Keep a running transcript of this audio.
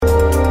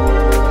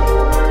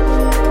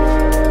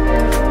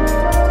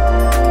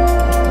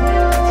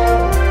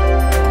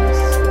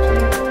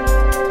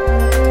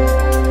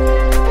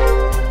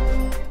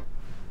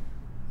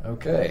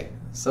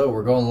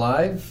we're going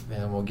live,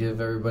 and we'll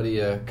give everybody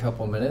a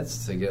couple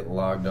minutes to get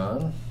logged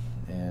on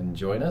and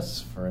join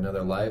us for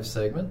another live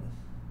segment.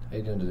 How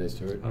you doing today,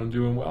 Stewart? I'm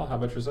doing well. How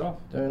about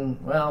yourself? I'm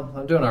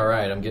doing all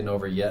right. I'm getting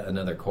over yet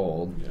another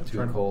cold. Yeah,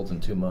 two colds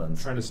in 2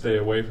 months. Trying to stay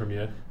away from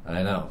you.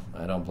 I know.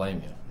 I don't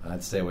blame you.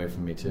 I'd stay away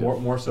from me, too.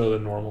 More so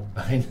than normal.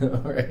 I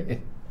know,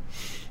 right?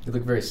 You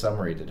look very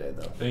summery today,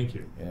 though. Thank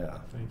you. Yeah.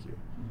 Thank you.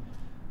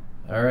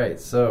 All right,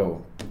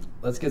 so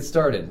let's get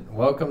started.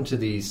 Welcome to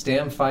the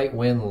Stand Fight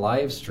Win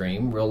live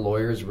stream, Real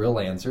Lawyers, Real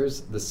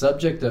Answers. The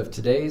subject of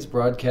today's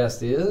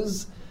broadcast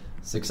is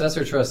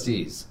Successor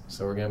Trustees.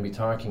 So we're going to be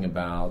talking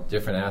about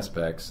different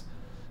aspects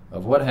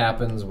of what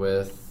happens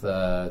with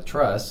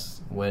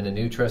trusts when a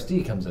new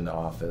trustee comes into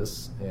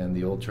office and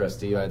the old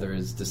trustee either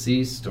is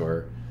deceased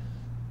or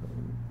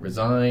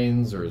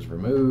resigns or is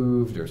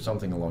removed or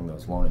something along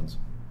those lines.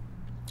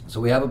 So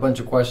we have a bunch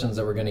of questions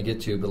that we're going to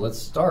get to, but let's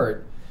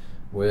start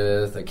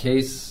with a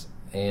case,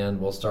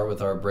 and we'll start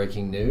with our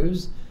breaking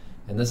news.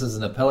 And this is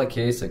an appellate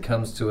case that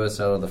comes to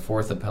us out of the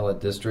 4th Appellate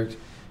District,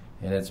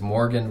 and it's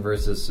Morgan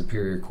versus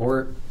Superior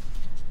Court.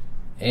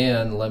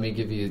 And let me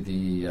give you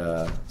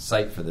the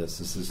site for this.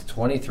 This is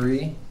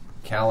 23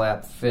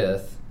 Calap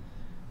 5th,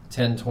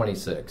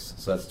 1026.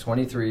 So that's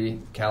 23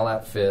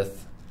 Calap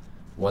 5th,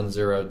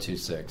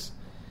 1026.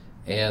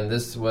 And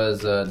this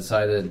was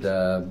decided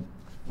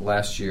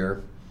last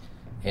year.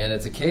 And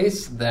it's a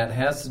case that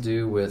has to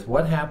do with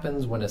what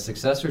happens when a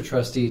successor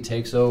trustee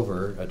takes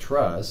over a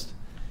trust.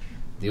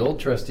 The old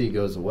trustee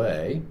goes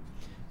away,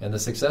 and the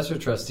successor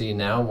trustee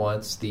now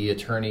wants the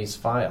attorney's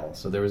file.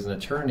 So there was an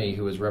attorney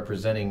who was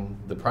representing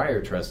the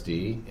prior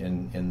trustee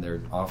in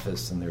their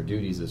office and their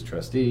duties as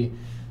trustee.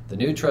 The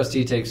new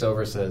trustee takes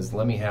over, says,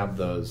 let me have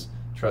those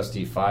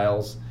trustee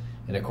files.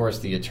 And of course,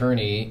 the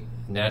attorney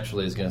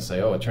naturally is going to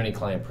say, oh,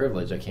 attorney-client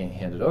privilege, I can't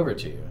hand it over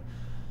to you.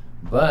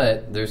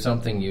 But there's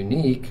something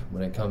unique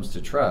when it comes to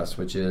trust,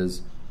 which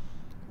is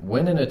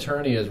when an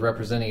attorney is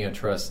representing a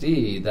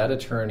trustee, that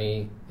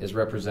attorney is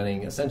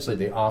representing essentially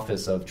the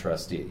office of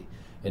trustee.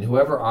 And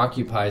whoever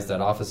occupies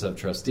that office of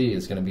trustee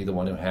is going to be the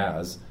one who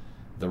has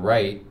the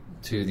right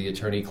to the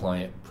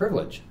attorney-client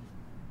privilege,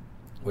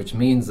 which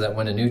means that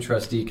when a new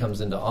trustee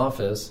comes into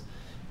office,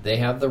 they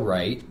have the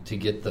right to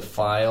get the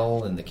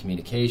file and the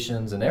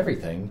communications and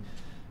everything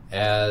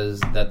as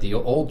that the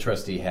old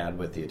trustee had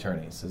with the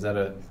attorneys. Is that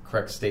a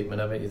correct statement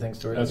of it, you think,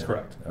 Stewart? That's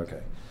correct.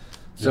 Okay.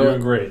 You're doing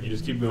great. You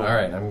just keep going. All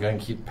right, I'm going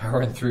to keep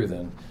powering through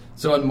then.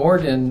 So in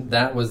Morgan,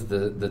 that was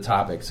the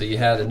topic. So you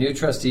had a new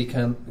trustee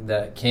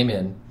that came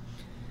in.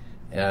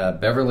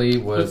 Beverly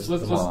was the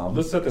mom.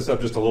 Let's set this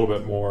up just a little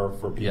bit more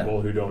for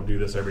people who don't do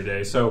this every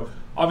day. So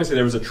obviously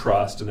there was a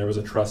trust and there was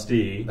a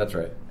trustee. That's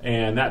right.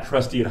 And that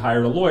trustee had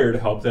hired a lawyer to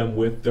help them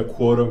with the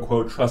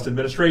quote-unquote trust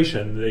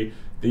administration,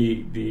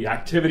 the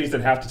activities that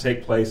have to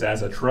take place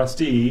as a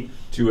trustee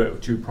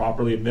to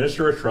properly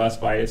administer a trust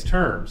by its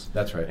terms.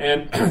 That's right.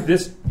 And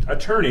this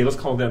attorney, let's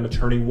call them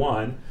Attorney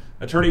 1,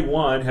 Attorney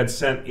 1 had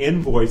sent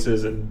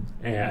invoices and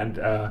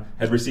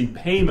had received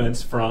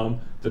payments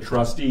from the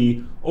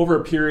trustee over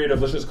a period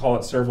of, let's just call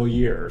it, several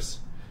years.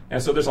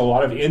 And so there's a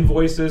lot of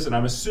invoices, and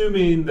I'm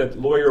assuming that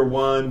Lawyer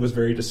 1 was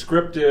very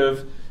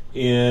descriptive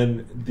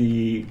in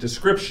the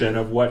description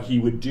of what he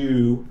would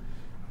do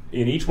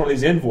in each one of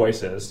these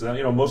invoices.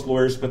 Most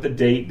lawyers put the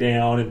date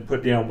down and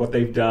put down what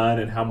they've done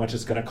and how much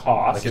it's going to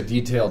cost. Like a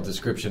detailed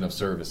description of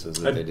services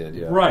that they did,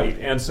 yeah. Right.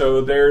 And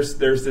so there's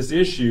this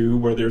issue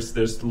where there's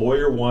this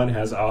Lawyer 1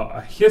 has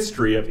a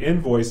history of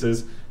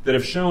invoices that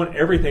have shown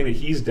everything that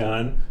he's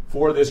done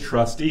for this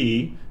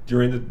trustee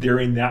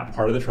during that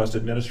part of the trust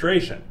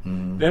administration.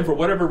 Mm-hmm. Then for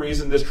whatever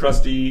reason, this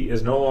trustee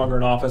is no longer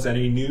in office and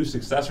a new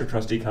successor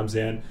trustee comes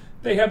in.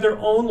 They have their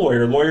own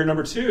lawyer, Lawyer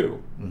Number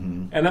 2.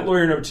 Mm-hmm. And that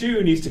Lawyer Number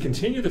 2 needs to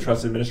continue the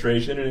trust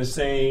administration and is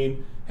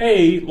saying,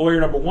 hey, Lawyer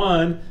Number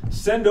 1,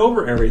 send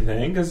over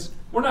everything, because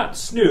we're not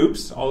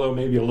snoops, although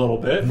maybe a little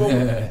bit,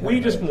 but we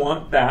just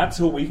want that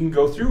so we can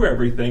go through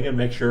everything and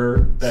make sure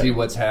that... See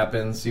what's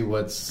happened, see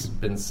what's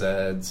been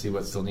said, see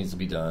what still needs to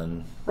be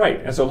done.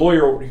 Right, and so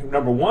Lawyer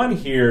Number 1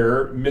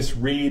 here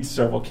misreads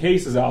several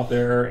cases out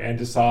there and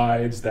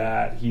decides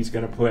that he's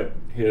going to put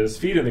his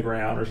feet in the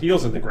ground or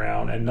heels in the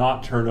ground and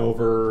not turn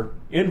over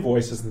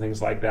invoices and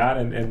things like that,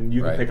 and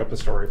you can pick up the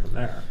story from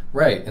there.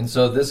 Right, and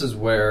so this is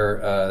where,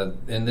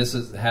 and this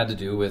had to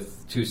do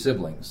with two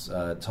siblings,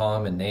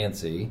 Tom and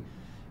Nancy.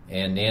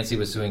 And Nancy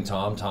was suing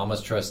Tom. Tom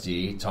was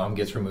trustee. Tom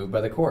gets removed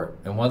by the court.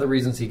 And one of the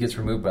reasons he gets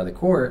removed by the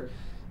court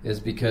is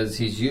because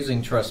he's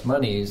using trust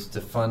monies to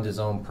fund his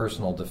own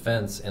personal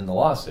defense in the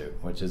lawsuit,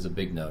 which is a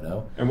big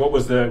no-no. And what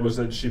was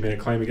that she made a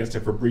claim against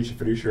him for breach of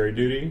fiduciary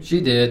duty?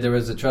 She did. There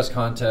was a trust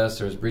contest.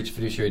 There was breach of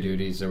fiduciary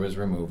duties. There was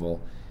removal.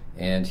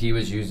 And he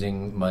was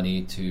using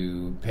money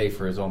to pay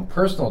for his own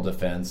personal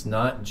defense,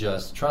 not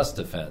just trust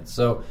defense.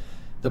 So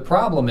the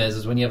problem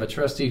is when you have a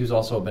trustee who's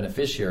also a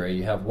beneficiary,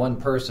 you have one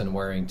person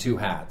wearing two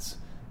hats.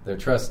 They're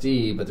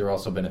trustee, but they're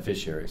also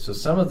beneficiary. So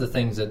some of the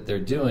things that they're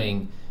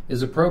doing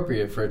is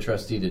appropriate for a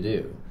trustee to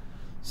do.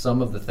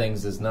 Some of the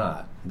things is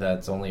not.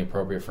 That's only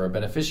appropriate for a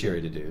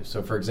beneficiary to do.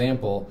 So, for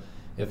example,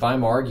 if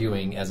I'm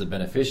arguing as a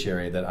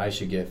beneficiary that I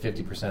should get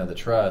 50% of the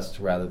trust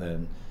rather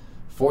than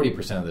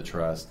 40% of the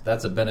trust,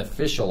 that's a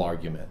beneficial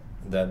argument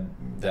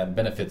that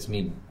benefits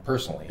me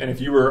personally. And if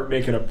you were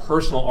making a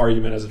personal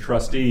argument as a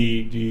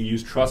trustee, do you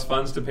use trust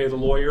funds to pay the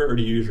lawyer, or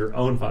do you use your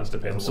own funds to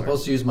pay the lawyer? I'm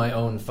supposed to use my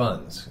own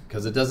funds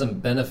because it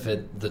doesn't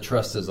benefit the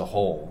trust as a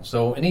whole.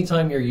 So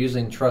anytime you're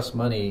using trust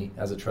money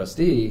as a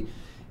trustee,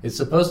 it's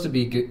supposed to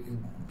be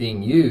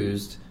being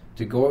used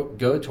to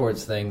go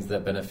towards things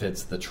that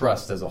benefits the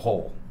trust as a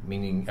whole,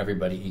 meaning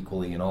everybody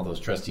equally and all those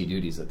trustee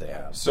duties that they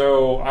have.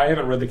 So I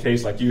haven't read the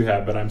case like you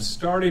have, but I'm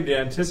starting to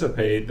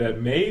anticipate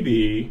that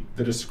maybe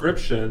the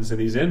descriptions in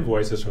these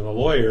invoices from the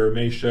lawyer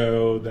may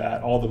show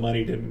that all the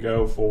money didn't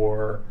go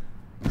for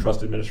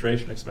trust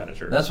administration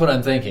expenditure. That's what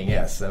I'm thinking,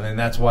 yes. I mean,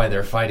 that's why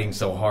they're fighting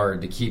so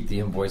hard to keep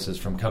the invoices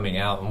from coming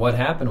out. And what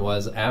happened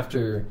was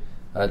after...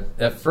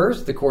 at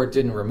first, the court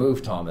didn't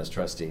remove Tom as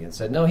trustee and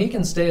said, no, he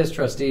can stay as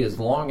trustee as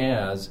long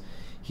as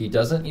he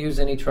doesn't use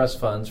any trust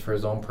funds for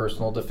his own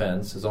personal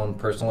defense, his own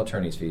personal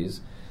attorney's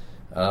fees,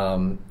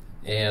 and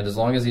as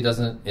long as he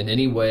doesn't in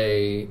any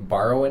way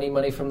borrow any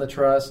money from the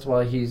trust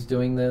while he's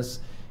doing this,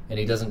 and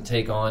he doesn't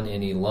take on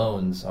any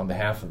loans on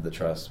behalf of the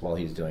trust while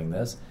he's doing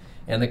this.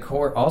 And the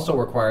court also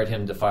required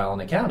him to file an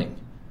accounting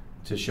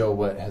to show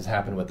what has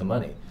happened with the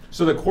money.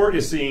 So the court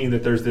is seeing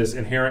that there's this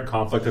inherent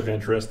conflict of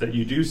interest that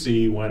you do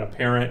see when a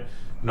parent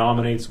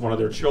nominates one of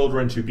their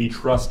children to be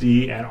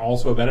trustee and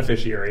also a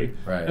beneficiary.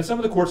 Right. And some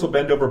of the courts will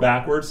bend over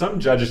backwards. Some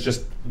judges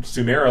just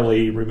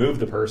summarily remove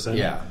the person.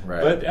 Yeah,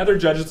 right. But other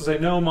judges will say,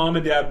 no, mom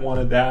and dad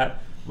wanted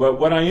that. But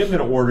what I am going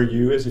to order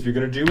you is if you're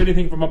going to do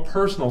anything from a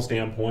personal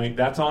standpoint,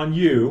 that's on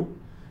you.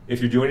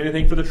 If you're doing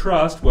anything for the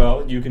trust,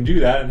 well, you can do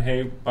that. And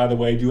hey, by the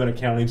way, do an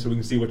accounting so we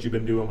can see what you've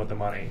been doing with the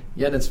money.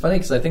 Yeah, and it's funny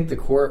because I think the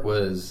court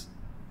was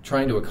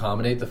trying to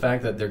accommodate the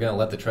fact that they're going to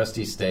let the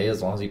trustee stay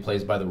as long as he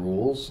plays by the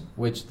rules,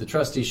 which the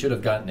trustee should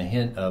have gotten a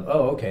hint of,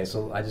 oh, okay,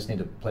 so I just need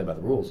to play by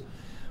the rules.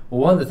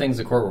 Well, one of the things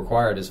the court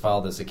required is file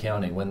this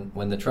accounting.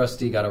 When the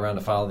trustee got around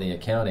to filing the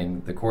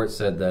accounting, the court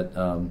said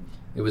that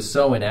it was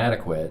so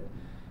inadequate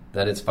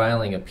that its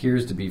filing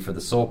appears to be for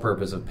the sole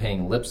purpose of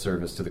paying lip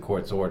service to the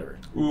court's order.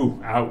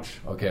 Ooh, ouch.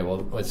 Okay,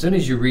 well, as soon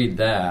as you read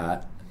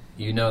that,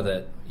 you know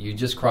that you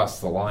just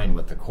crossed the line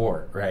with the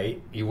court, right?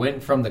 You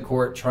went from the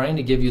court trying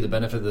to give you the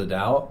benefit of the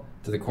doubt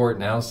to the court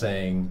now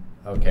saying,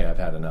 okay, I've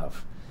had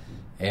enough.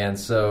 And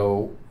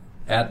so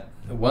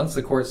once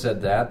the court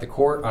said that, the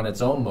court on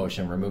its own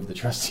motion removed the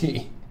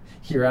trustee.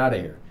 You're out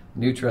of here.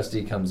 New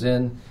trustee comes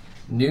in.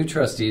 New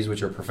trustees,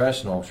 which are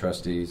professional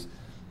trustees,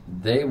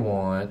 they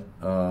want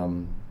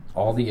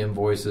all the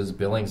invoices,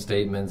 billing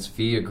statements,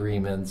 fee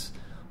agreements,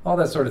 all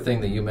that sort of thing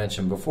that you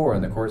mentioned before.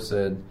 And the court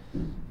said,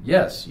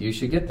 yes, you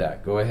should get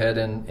that. Go ahead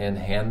and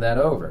hand that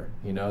over.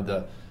 You know,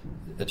 the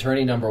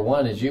attorney number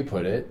one, as you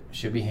put it,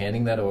 should be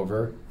handing that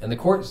over. And the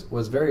court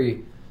was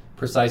very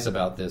precise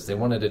about this. They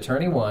wanted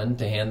attorney one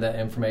to hand that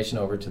information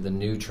over to the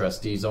new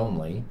trustees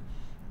only,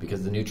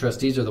 because the new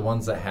trustees are the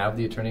ones that have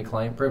the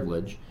attorney-client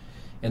privilege.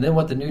 And then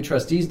what the new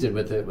trustees did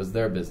with it was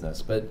their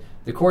business. But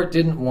the court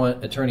didn't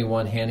want attorney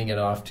one handing it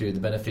off to the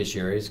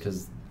beneficiaries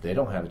because they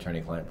don't have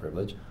attorney-client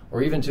privilege,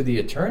 or even to the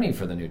attorney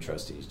for the new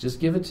trustees. Just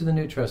give it to the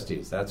new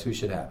trustees. That's who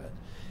should have it.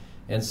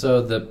 And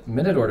so the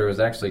minute order was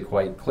actually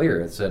quite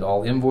clear. It said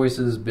all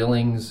invoices,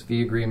 billings,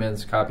 fee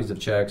agreements, copies of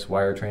checks,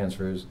 wire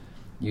transfers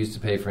used to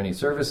pay for any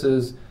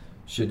services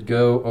should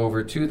go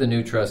over to the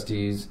new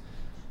trustees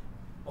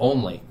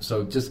only.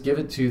 So just give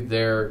it to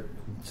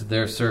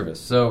their service.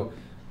 So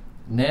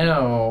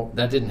now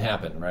that didn't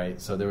happen,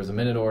 right? So there was a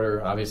minute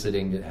order, obviously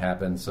didn't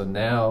happen. So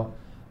now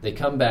they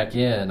come back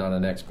in on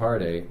an ex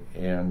parte,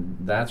 and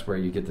that's where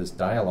you get this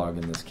dialogue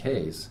in this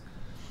case.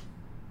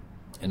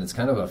 And it's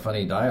kind of a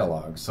funny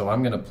dialogue. So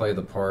I'm going to play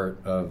the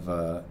part of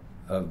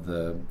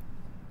the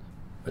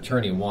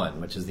attorney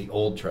one, which is the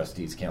old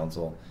trustees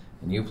counsel,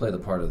 and you play the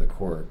part of the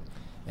court.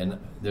 And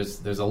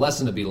there's a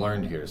lesson to be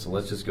learned here. So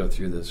let's just go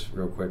through this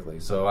real quickly.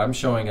 So I'm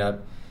showing up,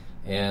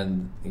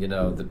 and you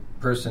know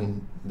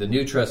the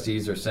new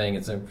trustees are saying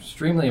it's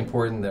extremely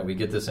important that we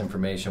get this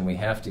information. We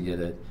have to get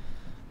it.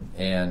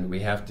 And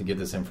we have to get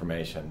this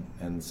information.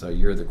 And so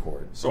you're the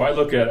court. So I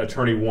look at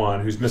attorney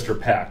one, who's Mr.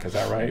 Peck. Is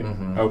that right?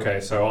 Mm-hmm.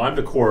 Okay, so I'm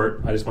the court.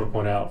 I just want to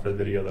point out for the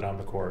video that I'm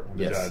the court. I'm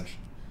the judge.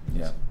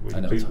 Yeah.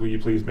 Will you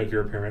please make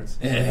your appearance?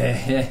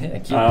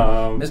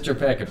 Mr.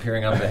 Peck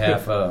appearing on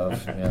behalf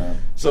of. Yeah.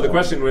 So the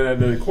question when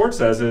the court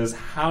says is,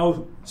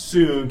 how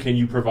soon can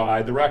you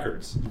provide the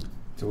records?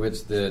 To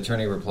which the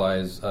attorney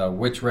replies,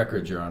 which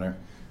records, Your Honor?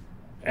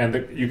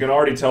 And you can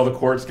already tell the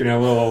court's getting a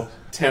little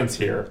tense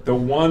here. The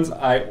ones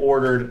I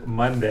ordered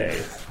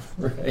Monday.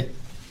 Right.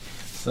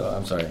 So,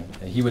 I'm sorry.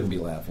 He wouldn't be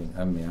laughing.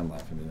 I'm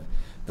laughing.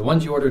 The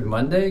ones you ordered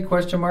Monday,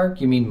 question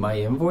mark? You mean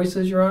my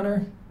invoices, Your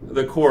Honor?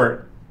 The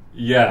court,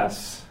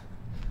 yes.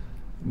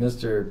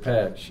 Mr.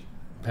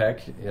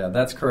 Peck, yeah,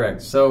 that's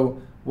correct.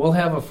 So, we'll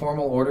have a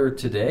formal order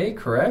today,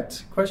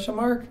 correct? Question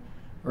mark?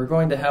 we're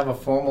going to have a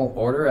formal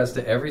order as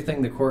to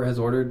everything the court has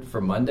ordered for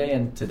Monday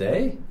and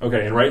today?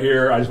 Okay, and right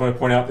here, I just want to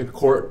point out the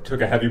court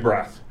took a heavy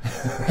breath.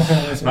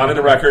 It's not in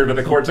the record, but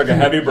the court took a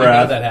heavy breath.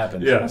 I know that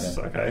happened. Yes,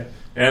 okay.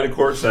 And the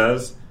court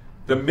says,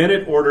 the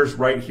minute order's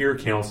right here,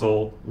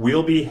 counsel.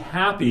 We'll be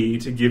happy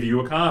to give you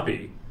a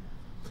copy.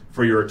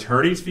 For your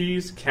attorney's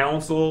fees,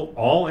 counsel,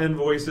 all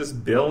invoices,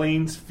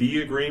 billings,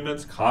 fee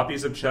agreements,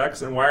 copies of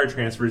checks, and wire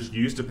transfers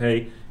used to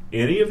pay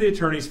any of the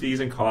attorney's fees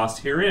and costs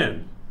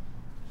herein.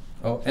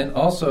 Oh, and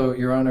also,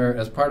 Your Honor,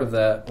 as part of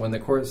that, when the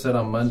court said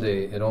on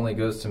Monday it only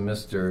goes to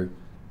Mr.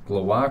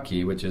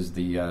 Glowacki, which is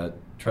the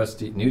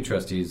new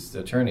trustee's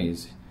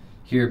attorneys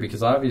here,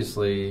 because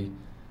obviously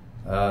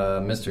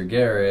Mr.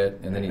 Garrett,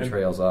 and then he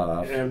trails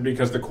off. And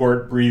because the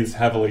court breathes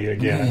heavily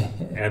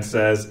again and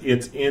says,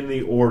 it's in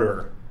the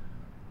order.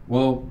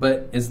 Well,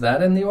 but is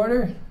that in the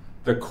order?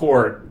 The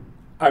court,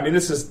 I mean,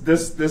 this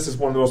is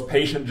one of the most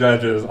patient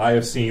judges I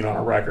have seen on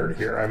a record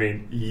here. I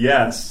mean,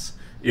 yes,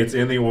 it's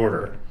in the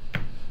order.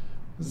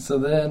 So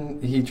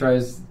then he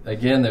tries,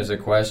 again, there's a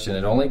question.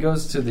 It only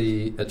goes to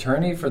the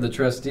attorney for the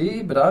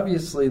trustee, but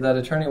obviously that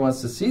attorney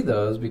wants to see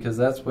those because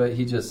that's what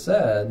he just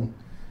said.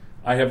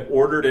 I have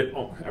ordered it.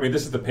 I mean,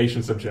 this is the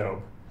patience of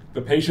Job.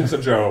 The patience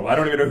of Job. I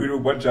don't even know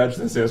what judge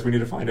this is. We need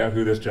to find out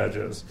who this judge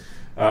is.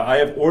 I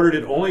have ordered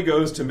it only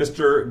goes to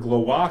Mr.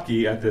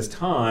 Glowacki at this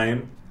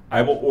time.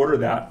 I will order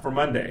that for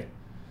Monday.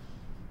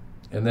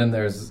 And then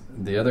there's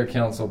the other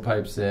counsel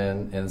pipes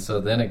in, and so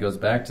then it goes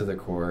back to the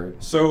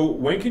court. So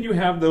when can you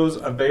have those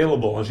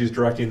available? And she's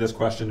directing this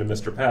question to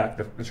Mr. Peck,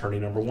 the attorney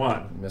number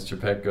one. Mr.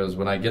 Peck goes,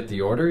 when I get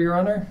the order, Your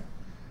Honor?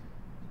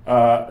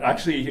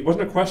 Actually, it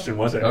wasn't a question,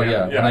 was it? Oh,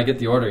 yeah. When I get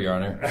the order, Your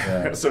Honor.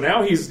 Yeah. So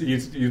now he's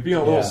being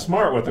a little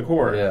smart with the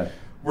court. Yeah.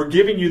 We're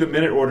giving you the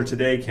minute order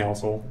today,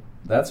 counsel.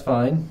 That's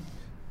fine.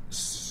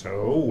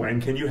 So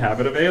when can you have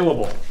it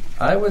available?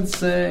 I would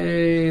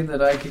say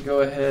that I could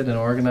go ahead and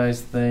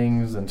organize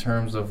things in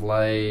terms of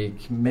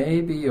like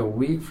maybe a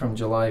week from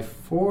July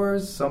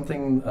 4th,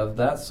 something of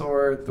that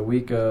sort, the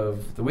week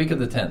of the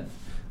 10th.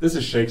 This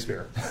is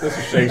Shakespeare.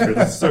 This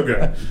is so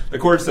good. The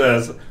court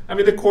says,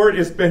 the court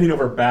is bending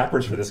over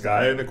backwards for this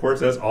guy, and the court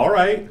says, all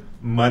right,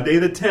 Monday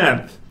the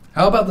 10th.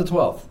 How about the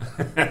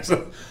 12th?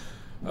 So,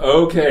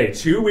 okay,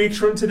 2 weeks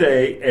from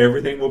today,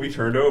 everything will be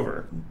turned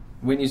over.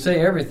 When you say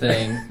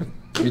everything,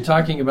 you're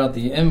talking about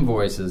the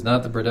invoices,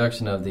 not the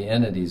production of the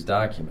entity's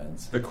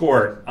documents. The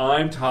court,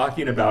 I'm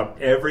talking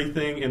about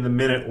everything in the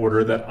minute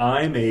order that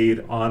I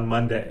made on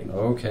Monday.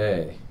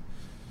 Okay.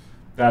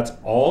 That's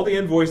all the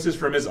invoices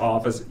from his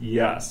office,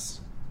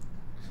 yes.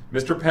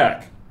 Mr.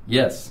 Peck.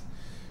 Yes.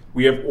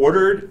 We have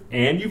ordered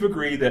and you've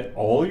agreed that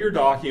all your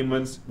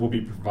documents will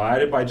be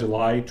provided by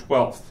July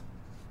 12th.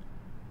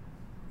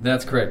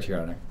 That's correct,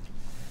 Your Honor.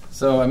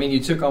 So,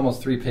 you took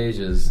almost 3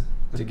 pages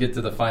to get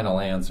to the final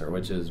answer,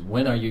 which is,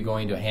 when are you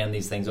going to hand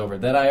these things over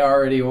that I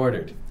already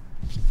ordered?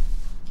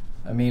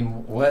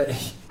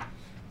 What?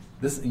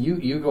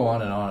 You go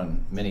on and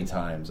on many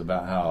times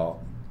about how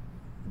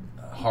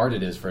hard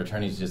it is for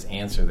attorneys to just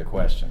answer the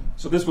question.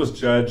 So this was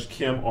Judge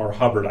Kim R.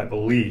 Hubbard, I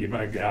believe.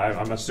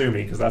 I'm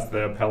assuming, because that's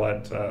the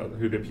appellate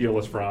who the appeal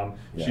is from.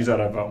 Yeah. She's out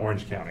of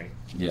Orange County.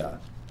 Yeah.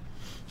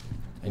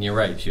 And you're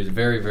right. She was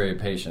very, very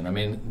patient.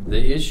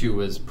 The issue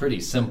was pretty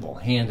simple.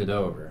 Hand it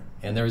over.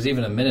 And there was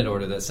even a minute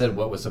order that said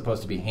what was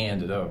supposed to be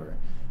handed over.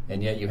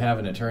 And yet you have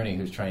an attorney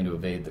who's trying to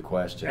evade the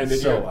question. And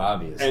it's so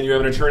obvious. And you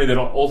have an attorney that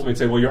will ultimately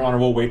say, well, Your Honor,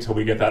 we'll wait till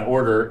we get that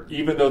order,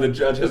 even though the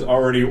judge has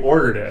already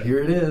ordered it. Here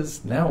it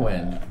is. Now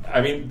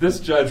when? This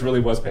judge really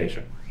was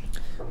patient.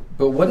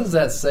 But what does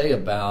that say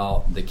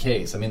about the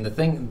case? The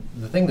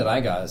thing that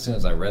I got as soon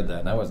as I read that,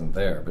 and I wasn't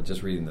there, but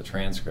just reading the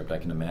transcript, I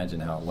can imagine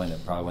how it went.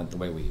 It probably went the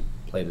way we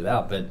played it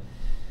out. But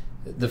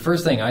the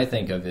first thing I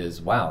think of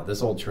is, wow,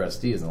 this old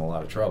trustee is in a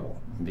lot of trouble,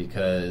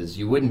 because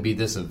you wouldn't be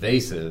this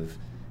evasive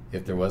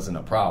if there wasn't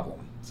a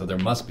problem. So there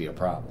must be a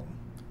problem.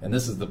 And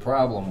this is the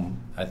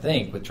problem, I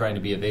think, with trying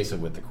to be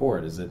evasive with the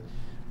court, is that,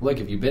 look,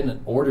 if you've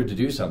been ordered to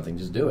do something,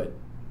 just do it.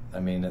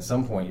 At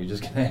some point, you're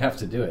just going to have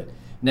to do it.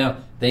 Now,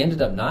 they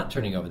ended up not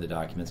turning over the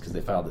documents because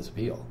they filed this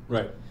appeal.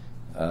 Right.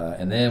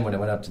 And then when it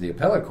went up to the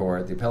appellate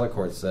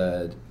court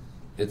said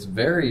it's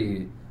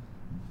very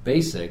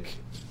basic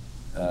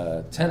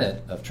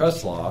tenet of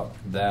trust law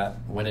that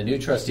when a new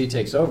trustee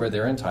takes over,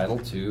 they're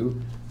entitled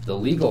to the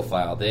legal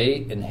file.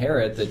 They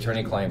inherit the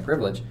attorney-client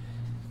privilege.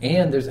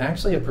 And there's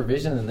actually a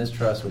provision in this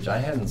trust, which I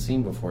hadn't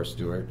seen before,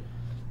 Stewart,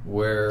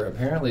 where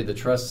apparently the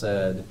trust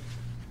said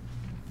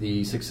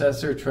the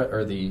successor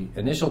or the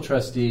initial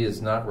trustee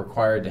is not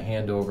required to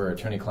hand over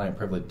attorney-client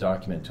privilege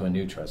document to a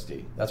new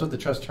trustee. That's what the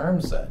trust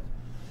terms said.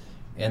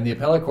 And the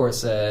appellate court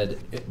said,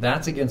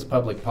 that's against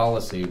public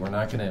policy. We're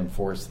not going to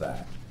enforce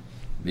that,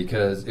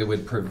 because it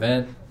would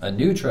prevent a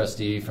new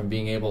trustee from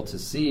being able to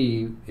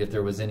see if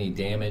there was any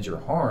damage or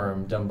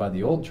harm done by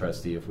the old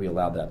trustee if we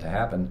allowed that to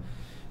happen.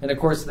 And, of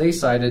course, they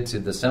cited to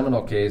the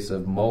seminal case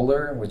of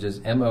Moeller, which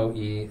is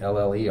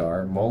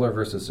M-O-E-L-L-E-R, Moeller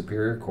versus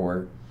Superior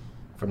Court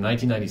from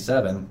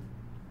 1997.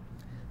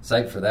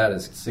 Cite for that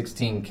is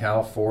 16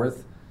 Cal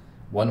 4th,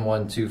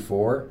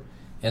 1124.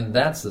 And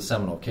that's the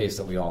seminal case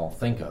that we all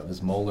think of,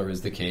 is Moeller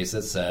is the case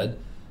that said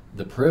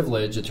the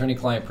privilege,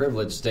 attorney-client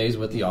privilege, stays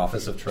with the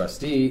office of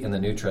trustee, and the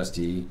new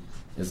trustee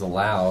is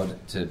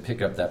allowed to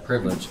pick up that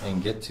privilege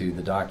and get to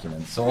the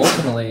documents. So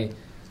ultimately,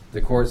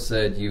 the court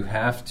said you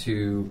have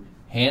to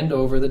hand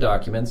over the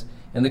documents,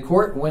 and the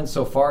court went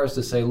so far as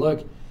to say,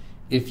 look,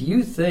 if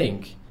you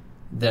think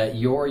that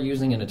you're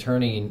using an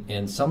attorney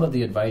and some of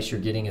the advice you're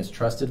getting is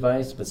trust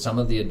advice, but some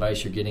of the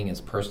advice you're getting is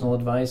personal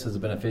advice as a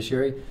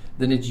beneficiary,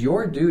 then it's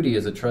your duty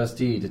as a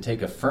trustee to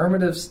take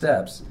affirmative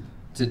steps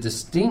to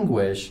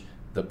distinguish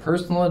the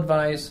personal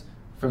advice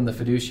from the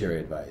fiduciary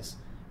advice.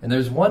 And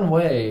there's one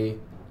way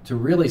to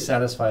really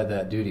satisfy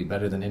that duty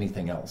better than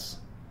anything else,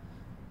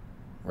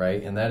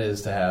 right? And that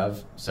is to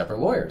have separate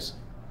lawyers.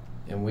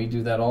 And we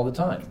do that all the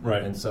time.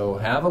 Right. And so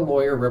have a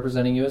lawyer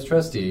representing you as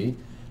trustee,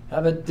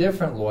 have a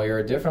different lawyer,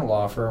 a different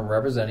law firm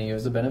representing you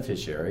as a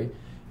beneficiary,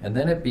 and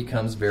then it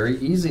becomes very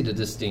easy to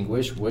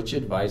distinguish which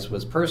advice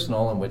was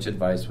personal and which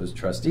advice was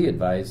trustee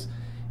advice.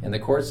 And the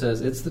court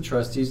says it's the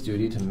trustee's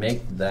duty to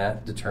make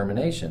that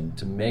determination,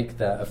 to make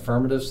that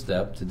affirmative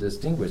step to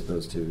distinguish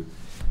those two.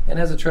 And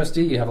as a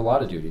trustee, you have a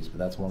lot of duties, but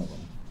that's one of them.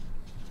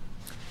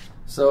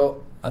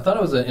 So I thought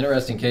it was an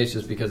interesting case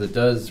just because it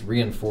does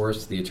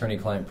reinforce the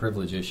attorney-client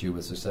privilege issue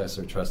with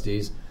successor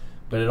trustees,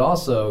 but it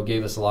also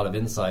gave us a lot of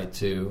insight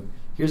to,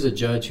 here's a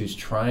judge who's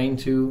trying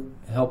to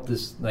help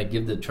this, like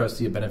give the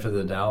trustee a benefit of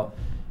the doubt,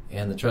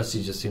 and the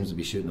trustee just seems to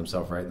be shooting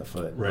himself right in the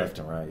foot, left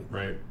and right.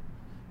 Right.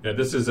 Yeah,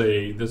 this is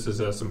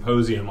a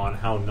symposium on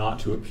how not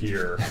to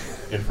appear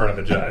in front of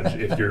a judge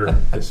if you're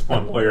this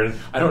one lawyer. And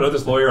I don't know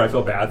this lawyer. I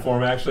feel bad for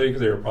him actually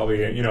because they were probably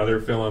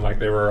they're feeling like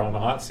they were on the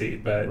hot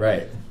seat. But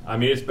right. I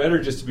mean, it's better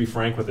just to be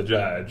frank with the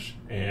judge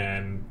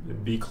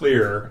and be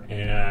clear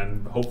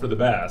and hope for the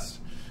best.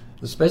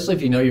 Especially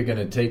if you know you're going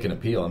to take an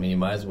appeal. I mean, you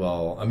might as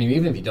well. I mean,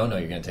 even if you don't know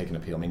you're going to take an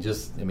appeal. I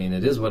mean,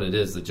 it is what it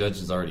is. The judge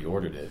has already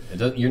ordered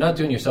it. You're not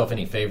doing yourself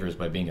any favors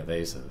by being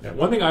evasive. Yeah,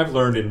 one thing I've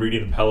learned in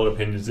reading appellate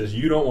opinions is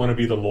you don't want to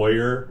be the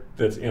lawyer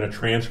that's in a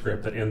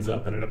transcript that ends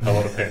up in an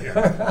appellate opinion.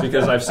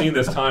 Because I've seen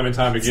this time and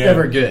time again. It's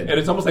never good. And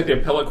it's almost like the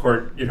appellate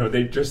court,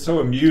 they're just so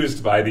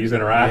amused by these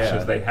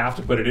interactions. Yeah. They have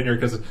to put it in here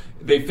because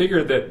they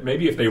figure that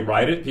maybe if they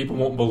write it, people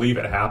won't believe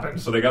it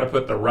happened. So they got to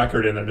put the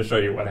record in there to show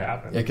you what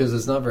happened. Yeah, because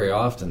it's not very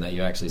often that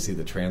you actually see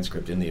the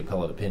transcript in the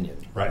appellate opinion.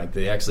 Right. Like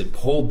they actually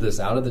pulled this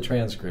out of the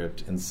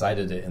transcript and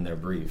cited it in their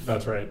brief.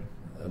 That's right.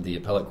 The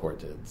appellate court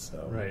did.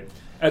 So. Right.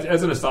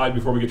 As an aside,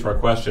 before we get to our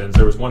questions,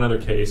 there was one other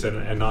case,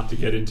 and not to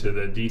get into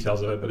the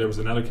details of it, but there was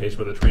another case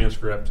where the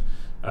transcript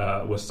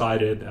was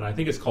cited, and I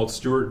think it's called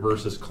Stewart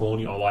versus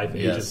Colonial Life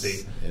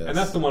Agency. Yes. And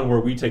that's the one where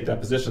we take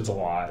depositions a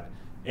lot.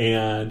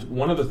 And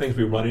one of the things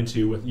we run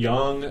into with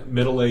young,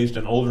 middle-aged,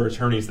 and older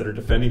attorneys that are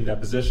defending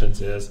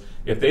depositions is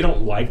if they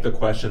don't like the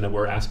question that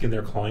we're asking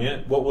their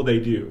client, what will they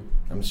do?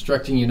 I'm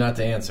instructing you not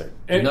to answer.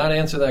 Do not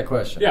answer that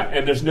question. Yeah,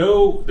 and there's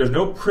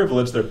no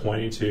privilege they're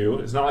pointing to.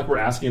 It's not like we're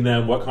asking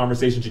them what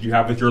conversation did you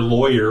have with your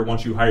lawyer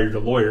once you hired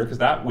your lawyer, because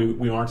that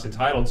we aren't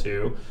entitled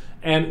to.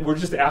 And we're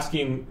just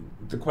asking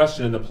the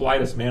question in the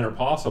politest manner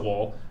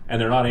possible,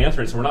 and they're not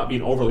answering, so we're not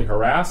being overly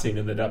harassing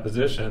in the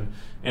deposition.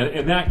 And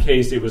in that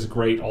case, it was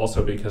great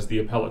also because the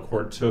appellate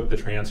court took the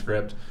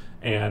transcript,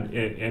 and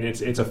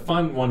it's a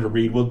fun one to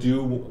read. We'll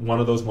do one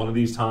of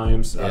these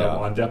times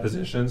on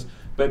depositions.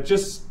 But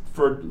just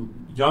for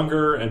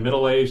younger and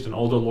middle-aged and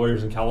older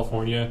lawyers in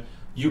California,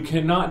 you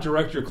cannot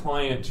direct your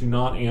client to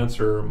not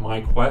answer my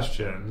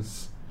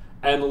questions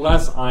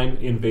unless I'm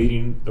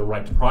invading the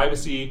right to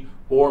privacy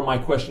or my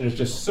question is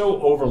just so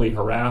overly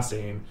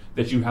harassing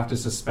that you have to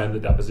suspend the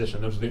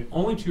deposition. Those are the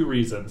only two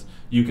reasons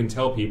you can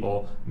tell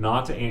people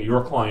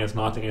your clients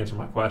not to answer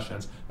my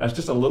questions. That's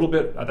just a little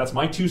bit, that's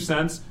my 2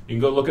 cents. You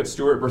can go look at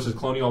Stewart versus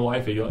Colonial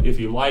Life if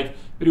you like,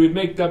 but it would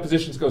make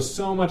depositions go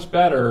so much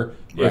better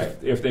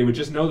if they would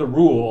just know the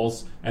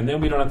rules, and then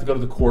we don't have to go to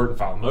the court and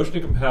file a motion to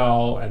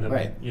compel, and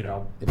then,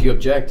 If you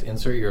object,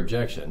 insert your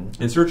objection.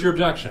 Insert your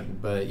objection.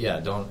 But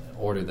don't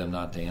order them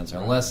not to answer,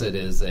 unless it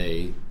is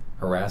a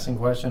harassing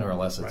question or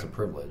unless it's a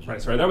privilege.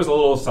 Right. Sorry, that was a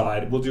little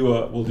aside. We'll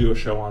do a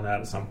show on that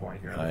at some point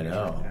here. I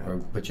know. Or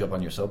put you up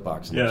on your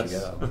soapbox and let you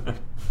go.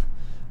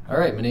 All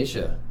right,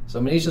 Manisha.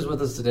 So Manisha's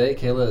with us today.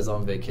 Kayla is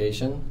on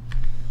vacation.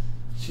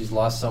 She's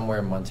lost somewhere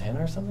in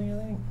Montana or something,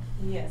 I think?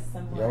 Yes,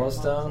 somewhere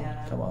Yellowstone? in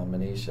Montana. Come on,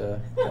 Manisha.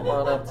 Come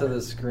on up to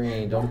the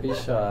screen. Don't be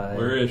shy.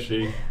 Where is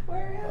she?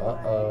 Where am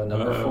Uh-oh,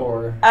 number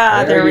 4.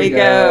 There we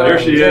go. There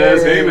she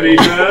is. Hey,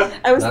 Manisha.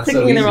 I was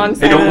clicking the wrong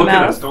side Hey, don't of the look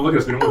at mouse. us. Don't look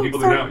at us. We don't want people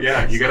to know.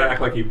 Yeah, you got to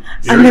act like you...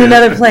 I'm in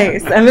another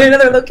place. I'm in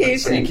another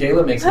location. See,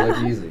 Kayla makes it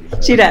look easy.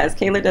 So. She does.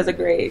 Kayla does a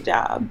great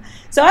job.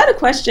 So I had a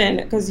question,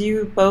 because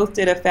you both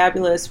did a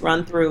fabulous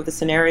run-through of the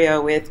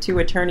scenario with 2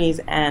 attorneys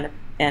and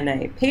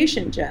a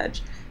patient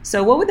judge.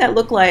 So what would that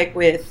look like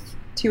with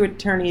 2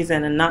 attorneys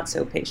and a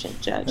not-so-patient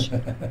judge?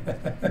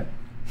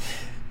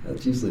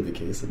 That's usually the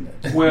case, isn't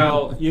it?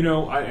 Well,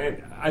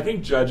 I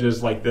think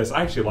judges like this,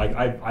 I've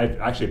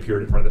actually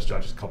appeared in front of this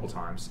judge a couple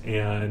times,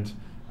 and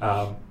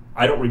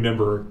I don't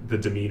remember the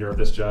demeanor of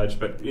this judge,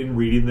 but in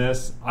reading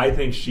this, I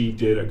think she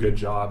did a good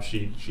job.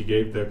 She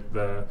gave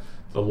the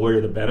the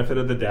lawyer the benefit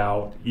of the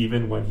doubt,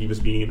 even when he was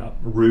being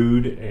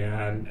rude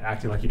and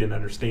acting like he didn't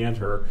understand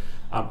her.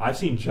 I've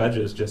seen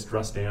judges just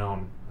dress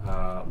down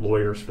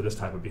lawyers for this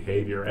type of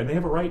behavior, and they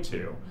have a right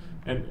to.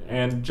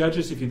 And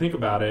judges, if you think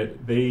about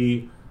it,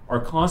 they are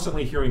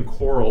constantly hearing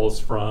quarrels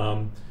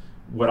from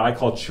what I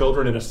call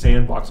children in a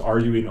sandbox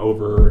arguing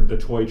over the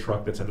toy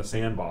truck that's in the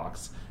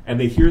sandbox. And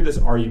they hear this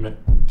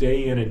argument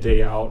day in and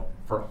day out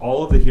for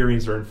all of the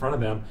hearings that are in front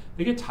of them.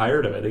 They get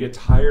tired of it. They get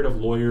tired of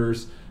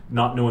lawyers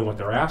not knowing what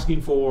they're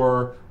asking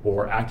for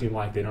or acting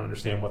like they don't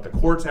understand what the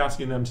court's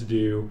asking them to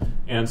do.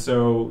 And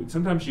so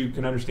sometimes you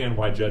can understand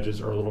why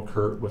judges are a little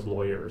curt with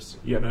lawyers.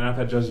 Yeah, and I've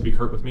had judges be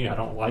curt with me. I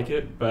don't like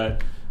it,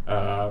 but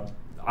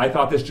I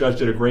thought this judge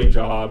did a great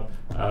job.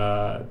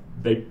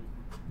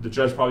 The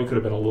judge probably could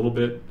have been a little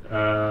bit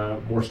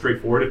more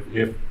straightforward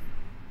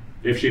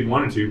if she'd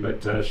wanted to,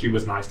 but she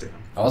was nice to him.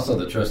 Also,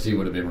 the trustee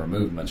would have been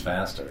removed much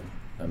faster.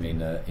 I mean,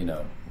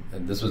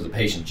 this was a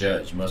patient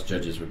judge. Most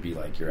judges would be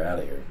like, "You're out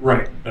of here."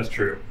 Right, that's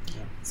true.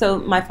 Yeah. So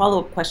my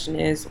follow-up question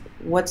is,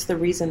 what's the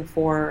reason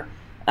for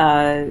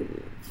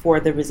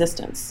the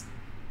resistance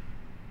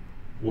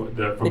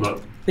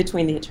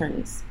between the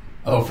attorneys?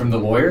 Oh, from the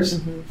lawyers?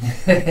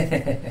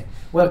 Mm-hmm.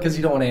 Well, because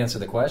you don't want to answer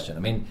the question. I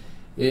mean,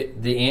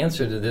 the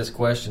answer to this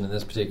question in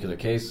this particular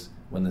case,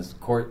 when this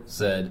court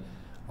said,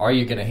 "Are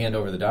you going to hand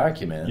over the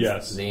documents?"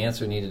 Yes. The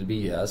answer needed to be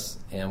yes.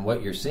 And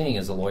what you're seeing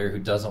is a lawyer who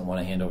doesn't want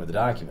to hand over the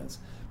documents.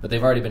 But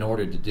they've already been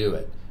ordered to do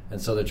it.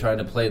 And so they're trying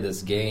to play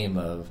this game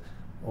of,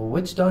 well,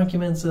 which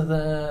documents are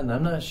that? And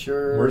I'm not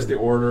sure. Where's the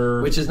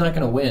order? Which is not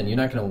going to win. You're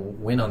not going to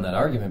win on that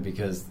argument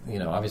because,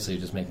 obviously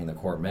you're just making the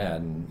court mad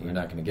and you're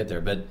not going to get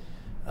there. But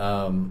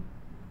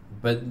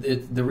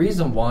the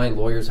reason why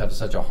lawyers have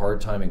such a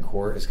hard time in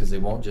court is because they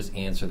won't just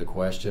answer the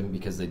question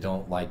because they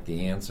don't like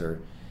the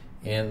answer.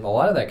 And a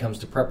lot of that comes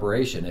to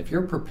preparation. If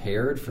you're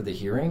prepared for the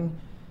hearing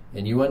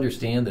and you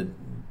understand that,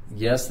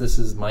 yes, this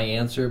is my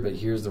answer, but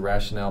here's the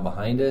rationale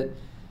behind it,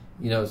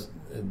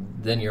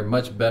 then you're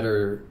much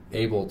better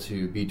able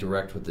to be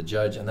direct with the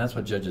judge. And that's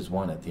what judges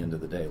want at the end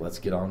of the day. Let's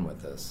get on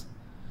with this.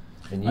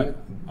 And you,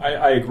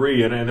 I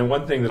agree. And then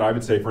one thing that I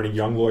would say for any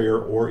young lawyer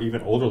or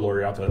even older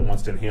lawyer out there that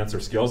wants to enhance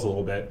their skills a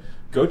little bit,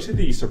 go to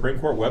the Supreme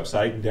Court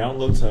website and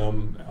download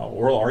some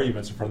oral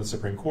arguments in front of the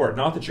Supreme Court.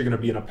 Not that you're going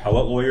to be an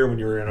appellate lawyer when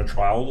you're in a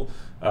trial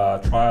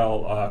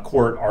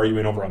court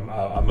arguing over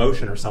a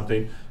motion or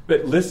something,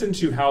 but listen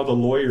to how the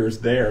lawyers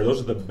there, those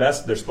are the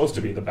best, they're supposed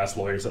to be the best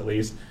lawyers at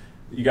least.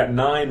 You got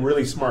 9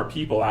 really smart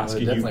people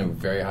asking definitely you.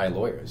 Very high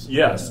lawyers.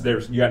 Yes,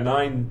 you got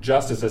 9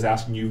 justices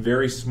asking you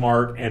very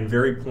smart and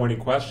very pointed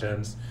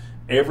questions.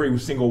 Every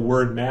single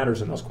word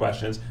matters in those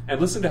questions. And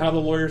listen to how the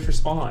lawyers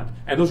respond.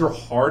 And those are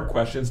hard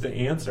questions to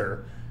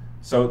answer.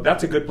 So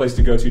that's a good place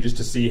to go to just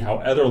to see how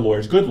other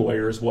lawyers, good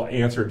lawyers, will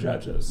answer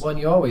judges. Well, and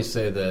you always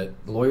say that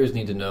lawyers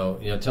need to know,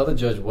 tell the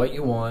judge what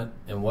you want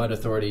and what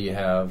authority you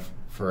have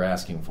for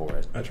asking for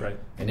it. That's right.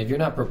 And if you're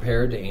not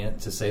prepared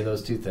to say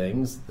those two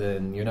things,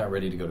 then you're not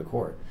ready to go to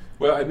court.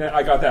 Well, and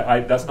I got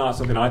that. That's not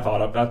something I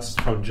thought of. That's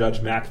from Judge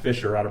Mac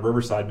Fisher out of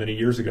Riverside many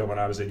years ago when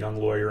I was a young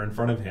lawyer in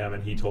front of him,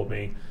 and he told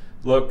me,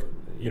 look,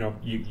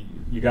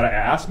 you got to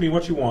ask me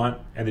what you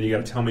want, and then you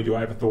got to tell me, do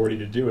I have authority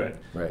to do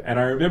it? Right. And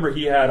I remember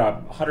he had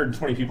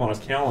 120 people on his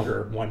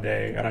calendar one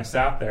day, and I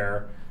sat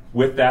there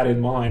with that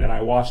in mind, and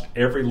I watched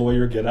every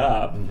lawyer get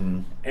up,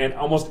 and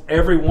almost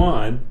every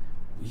one,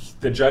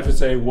 the judge would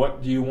say,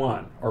 what do you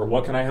want? Or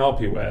what can I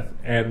help you with?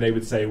 And they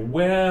would say,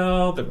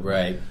 well,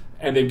 right.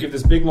 And they'd give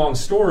this big, long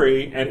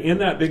story, and in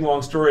that big,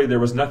 long story, there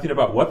was nothing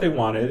about what they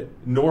wanted,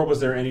 nor was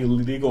there any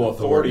legal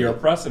authority or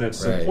precedent to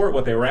support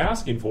what they were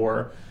asking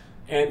for.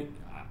 And,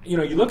 you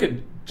look at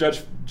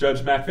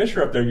Judge Mac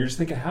Fisher up there, and you're just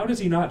thinking, how does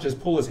he not just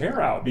pull his hair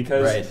out?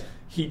 Because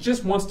he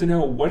just wants to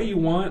know, what do you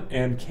want,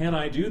 and can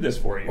I do this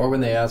for you? Or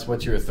when they ask,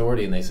 what's your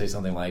authority, and they say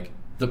something like,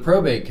 the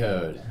probate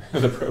code.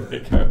 The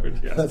probate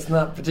code, yes. That's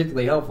not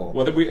particularly helpful.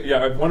 Well, I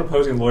have one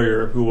opposing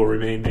lawyer who will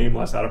remain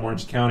nameless out of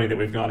Orange County that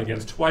we've gone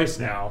against twice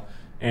now.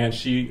 And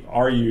she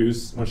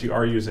argues, when she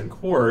argues in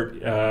court,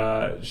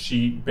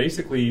 she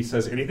basically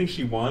says anything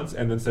she wants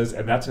and then says,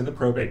 and that's in the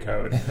probate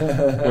code,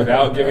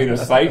 without giving a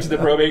cite to the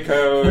probate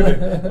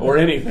code or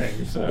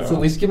anything. So at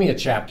least give me a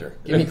chapter.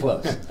 Give me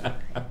close.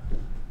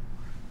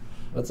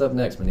 What's up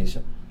next,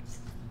 Manisha?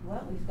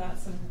 Well, we've got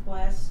some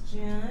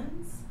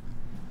questions.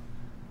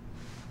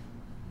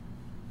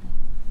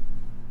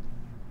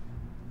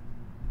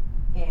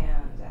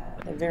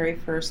 And the very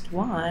first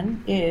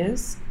one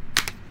is,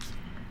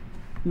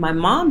 my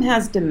mom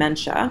has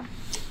dementia,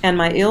 and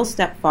my ill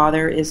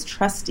stepfather is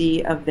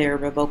trustee of their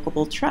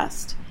revocable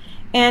trust,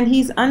 and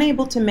he's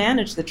unable to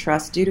manage the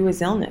trust due to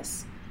his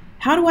illness.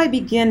 How do I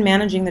begin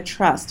managing the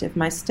trust if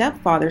my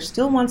stepfather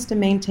still wants to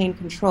maintain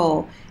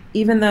control,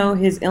 even though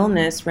his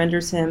illness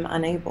renders him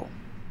unable?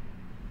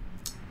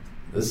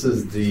 This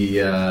is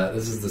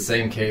the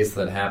same case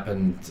that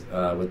happened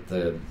with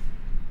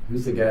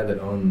who's the guy that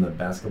owned the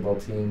basketball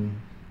team?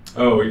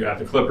 Oh, yeah,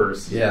 the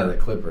Clippers. Yeah, the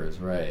Clippers,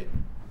 right.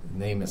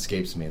 Name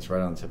escapes me. It's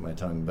right on the tip of my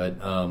tongue. But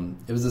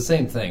it was the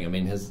same thing. I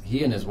mean,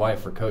 he and his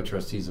wife were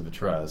co-trustees of a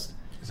trust.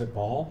 Is it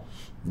Ball?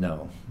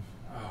 No.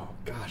 Oh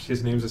gosh,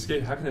 his name's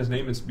escaped. How can his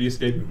name be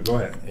escaping? But go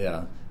ahead.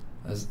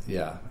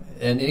 Yeah.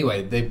 And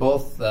anyway, they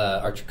both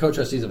are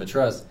co-trustees of a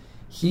trust.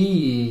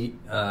 He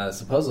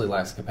supposedly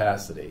lacks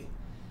capacity.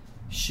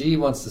 She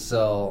wants to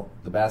sell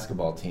the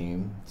basketball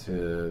team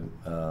to...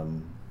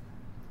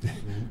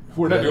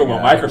 We're not doing well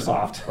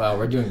Microsoft. Wow,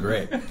 we're doing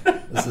great.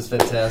 This is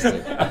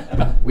fantastic.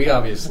 We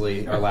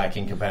obviously are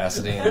lacking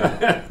capacity,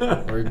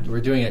 and we're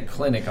doing a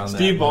clinic on Steve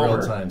that in Ballmer.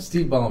 real time.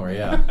 Steve Ballmer,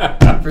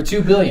 yeah. For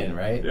 $2 billion,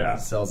 right? Yeah.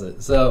 He sells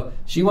it. So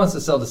she wants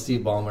to sell to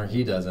Steve Ballmer.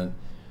 He doesn't.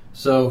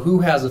 So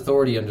who has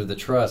authority under the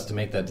trust to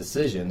make that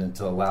decision and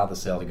to allow the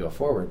sale to go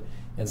forward?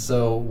 And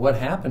so what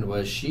happened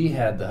was she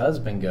had the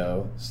husband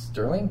go,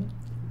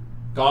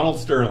 Donald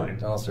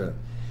Sterling.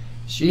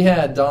 She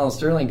had Donald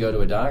Sterling go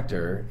to a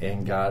doctor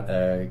and got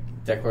a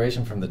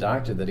declaration from the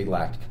doctor that he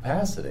lacked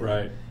capacity.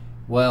 Right.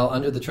 Well,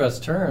 under the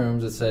trust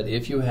terms, it said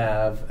if you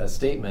have a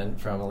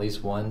statement from at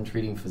least one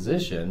treating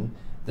physician,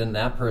 then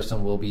that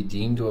person will be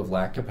deemed to have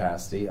lacked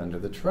capacity under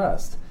the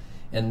trust.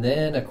 And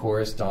then, of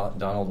course,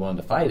 Donald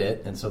wanted to fight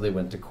it, and so they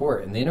went to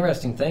court. And the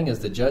interesting thing is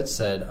the judge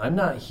said, I'm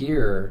not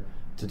here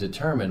to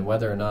determine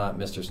whether or not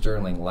Mr.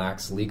 Sterling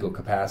lacks legal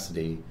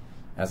capacity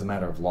as a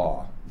matter of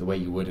law, the way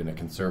you would in a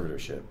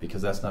conservatorship,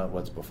 because that's not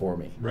what's before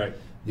me. Right.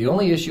 The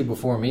only issue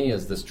before me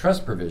is this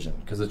trust provision,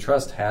 because the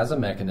trust has a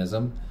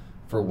mechanism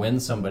for when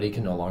somebody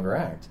can no longer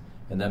act.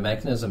 And that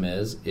mechanism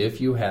is if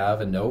you have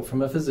a note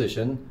from a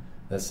physician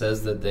that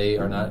says that they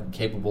are not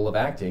capable of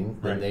acting,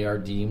 then they are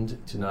deemed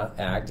to not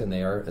act and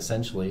they are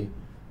essentially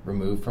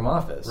removed from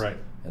office. Right.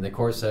 And the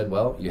court said,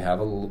 well, you have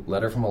a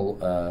letter from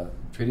a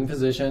treating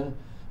physician,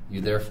 you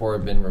therefore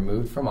have been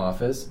removed from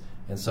office,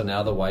 and so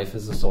now the wife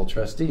is the sole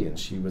trustee, and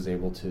she was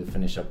able to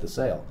finish up the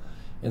sale.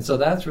 And so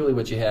that's really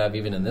what you have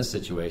even in this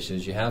situation,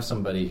 is you have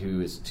somebody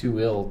who is too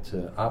ill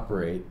to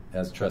operate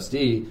as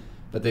trustee,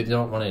 but they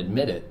don't want to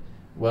admit it.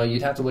 Well,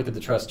 you'd have to look at the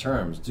trust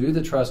terms. Do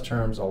the trust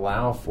terms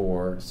allow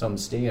for some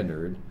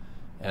standard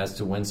as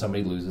to when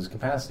somebody loses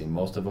capacity?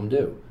 Most of them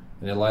do.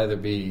 And it'll either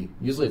be,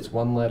 usually it's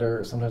one letter,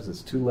 or sometimes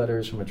it's 2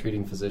 letters from a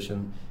treating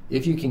physician.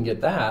 If you can get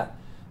that,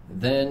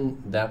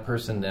 then that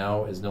person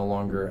now is no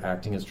longer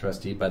acting as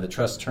trustee. By the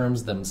trust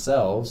terms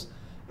themselves,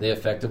 they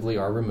effectively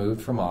are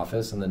removed from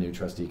office and the new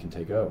trustee can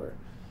take over.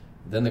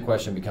 Then the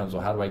question becomes,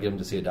 well, how do I get them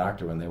to see a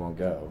doctor when they won't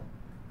go?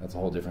 That's a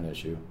whole different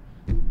issue.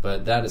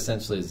 But that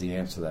essentially is the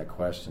answer to that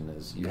question,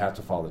 is you have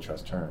to follow the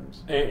trust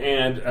terms.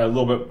 And a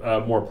little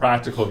bit more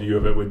practical view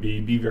of it would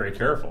be very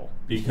careful,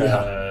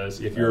 because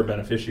if you're a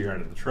beneficiary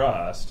under the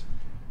trust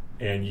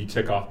and you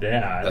tick off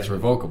dad, that's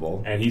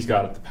revocable, and he's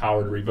got the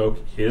power to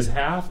revoke his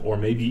half or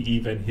maybe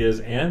even his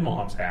and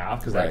mom's half,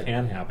 because that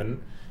can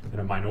happen in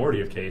a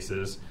minority of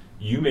cases,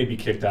 you may be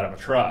kicked out of a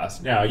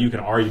trust. Now, you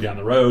can argue down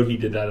the road he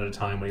did that at a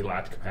time when he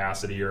lacked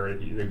capacity or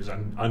he was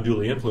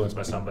unduly influenced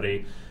by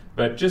somebody.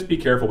 But just be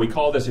careful. We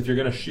call this, if you're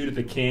going to shoot at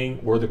the king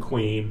or the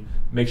queen,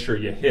 make sure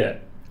you hit.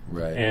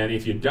 Right. And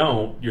if you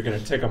don't, you're going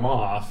to tick them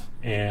off,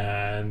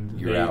 and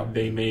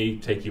they may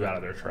take you out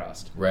of their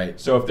trust. Right.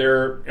 So if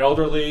they're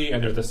elderly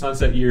and they're the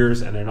sunset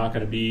years and they're not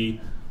going to be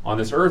on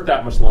this earth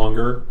that much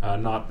longer,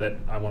 not that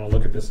I want to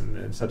look at this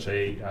in such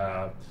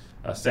a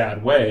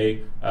sad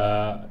way,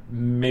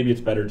 maybe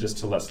it's better just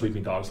to let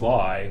sleeping dogs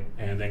lie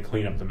and then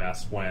clean up the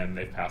mess when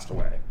they've passed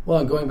away. Well,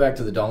 and going back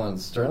to the Donald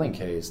Sterling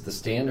case, the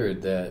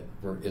standard that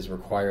is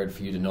required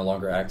for you to no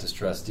longer act as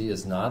trustee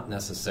is not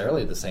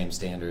necessarily the same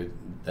standard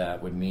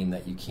that would mean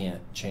that you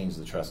can't change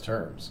the trust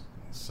terms.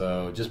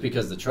 So just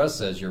because the trust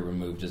says you're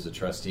removed as a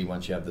trustee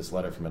once you have this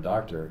letter from a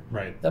doctor,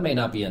 that may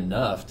not be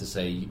enough to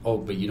say, oh,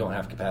 but you don't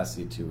have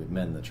capacity to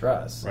amend the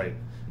trust. Right.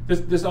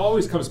 This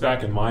always comes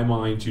back in my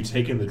mind to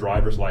taking the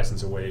driver's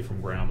license away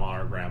from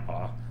grandma or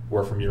grandpa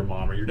or from your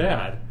mom or your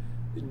dad.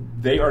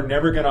 They are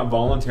never going to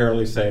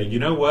voluntarily say, you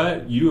know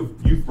what,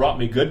 you've brought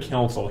me good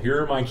counsel.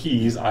 Here are my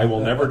keys. I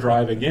will never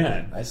drive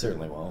again. I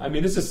certainly won't. I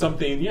mean, this is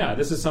something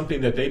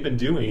that they've been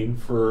doing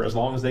for as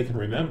long as they can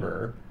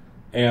remember.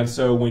 And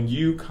so when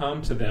you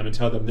come to them and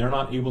tell them they're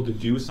not able to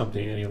do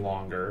something any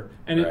longer,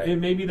 and it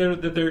may be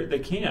that they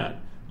can't,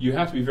 you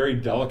have to be very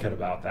delicate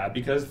about that,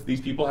 because these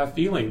people have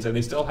feelings and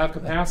they still have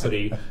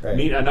capacity,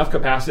 enough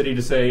capacity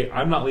to say,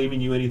 I'm not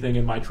leaving you anything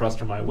in my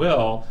trust or my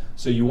will,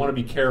 so you want to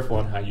be careful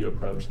on how you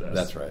approach this.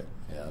 That's right.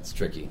 Yeah, it's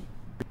tricky.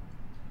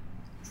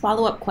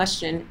 Follow-up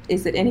question,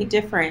 is it any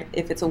different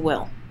if it's a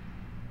will?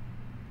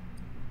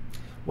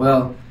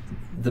 Well,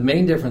 the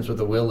main difference with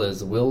the will is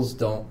the wills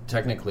don't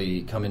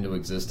technically come into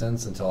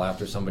existence until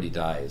after somebody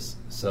dies.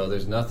 So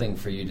there's nothing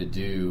for you to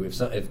do.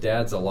 If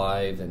dad's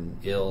alive and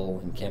ill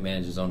and can't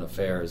manage his own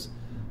affairs,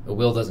 a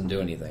will doesn't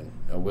do anything.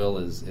 A will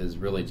is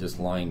really just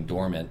lying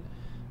dormant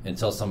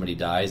until somebody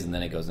dies, and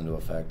then it goes into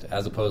effect,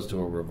 as opposed to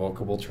a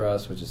revocable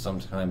trust, which is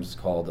sometimes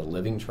called a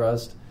living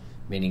trust,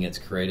 meaning it's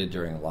created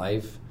during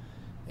life.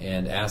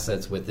 And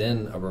assets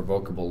within a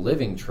revocable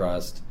living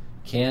trust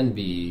can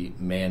be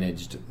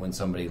managed when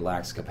somebody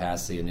lacks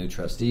capacity. A new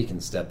trustee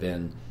can step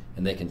in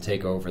and they can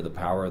take over the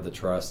power of the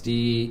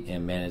trustee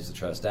and manage the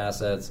trust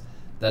assets.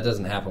 That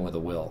doesn't happen with a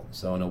will.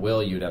 So in a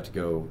will, you'd have to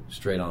go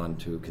straight on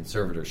to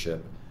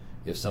conservatorship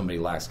if somebody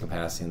lacks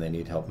capacity and they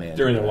need help managing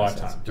during their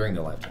assets. lifetime. During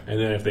their lifetime. And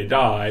then if they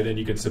die, then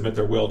you can submit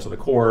their will to the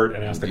court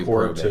and ask the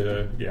court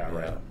to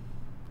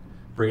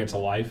bring it to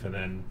life, and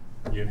then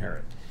you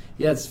inherit.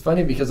 Yeah, it's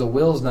funny because a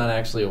will is not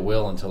actually a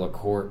will until a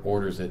court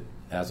orders it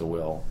as a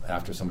will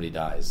after somebody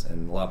dies.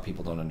 And a lot of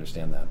people don't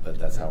understand that, but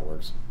that's how it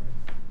works.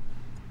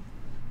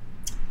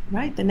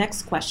 Right. The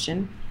next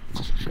question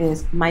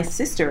is, my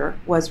sister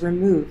was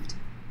removed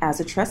as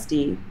a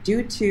trustee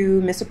due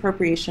to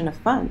misappropriation of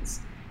funds.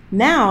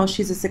 Now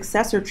she's a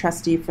successor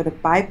trustee for the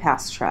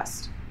bypass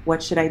trust.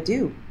 What should I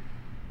do?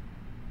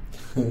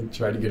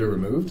 Try to get her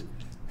removed?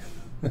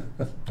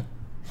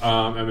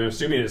 I'm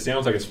assuming it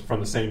sounds like it's from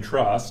the same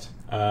trust.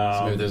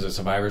 So maybe there's a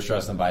survivor's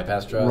trust and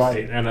bypass trust?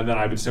 Right, and then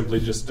I would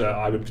simply just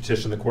I would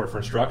petition the court for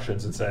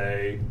instructions and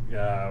say,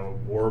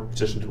 or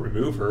petition to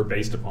remove her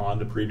based upon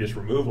the previous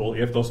removal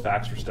if those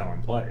facts are still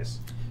in place.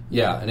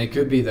 Yeah, and it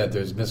could be that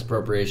there's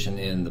misappropriation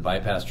in the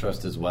bypass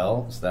trust as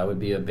well, so that would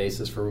be a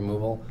basis for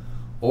removal.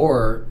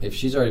 Or if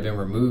she's already been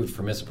removed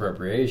for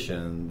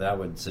misappropriation, that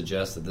would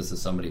suggest that this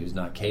is somebody who's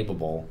not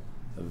capable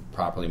of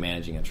properly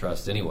managing a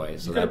trust anyway,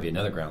 so that would be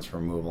another grounds for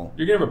removal.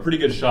 You're going to have a pretty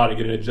good shot at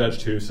getting a judge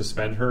to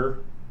suspend her.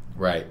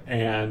 Right.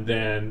 And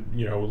then,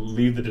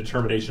 leave the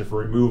determination for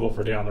removal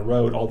for down the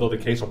road, although the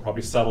case will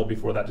probably settle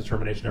before that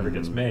determination ever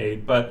gets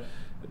made. But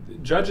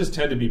judges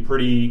tend to be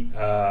pretty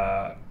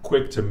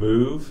quick to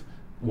move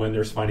when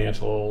there's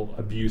financial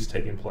abuse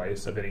taking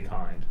place of any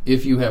kind.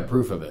 If you have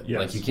proof of it. Yes.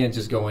 Like you can't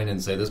just go in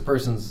and say, this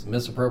person's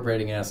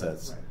misappropriating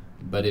assets. Right.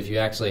 But if you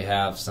actually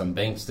have some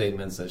bank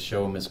statements that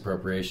show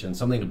misappropriation,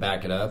 something to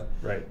back it up,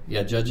 right?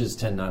 Yeah, judges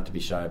tend not to be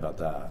shy about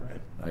that.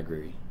 Right. I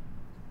agree.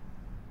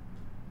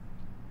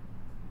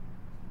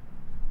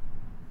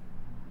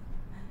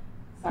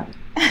 Sorry.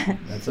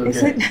 That's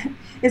okay.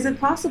 Is it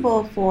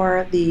possible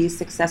for the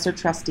successor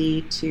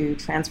trustee to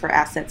transfer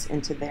assets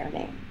into their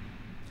name?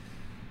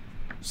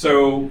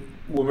 So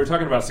when we're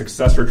talking about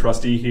successor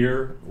trustee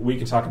here, we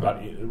can talk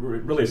about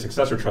really a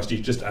successor trustee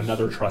is just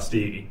another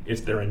trustee.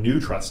 They're a new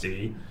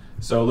trustee.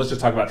 So let's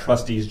just talk about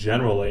trustees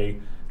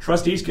generally.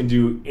 Trustees can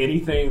do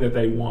anything that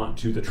they want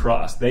to the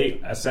trust. They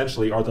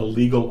essentially are the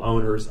legal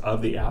owners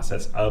of the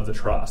assets of the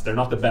trust. They're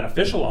not the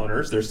beneficial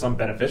owners. There's some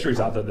beneficiaries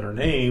out there that are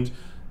named.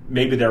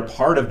 Maybe they're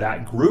part of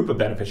that group of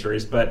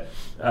beneficiaries, but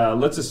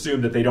let's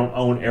assume that they don't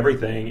own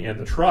everything in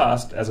the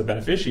trust as a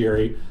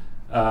beneficiary.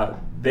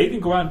 They can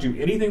go out and do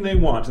anything they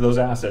want to those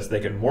assets. They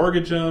can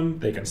mortgage them,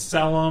 they can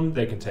sell them,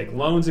 they can take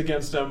loans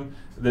against them.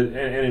 And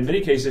in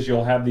many cases,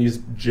 you'll have these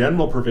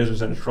general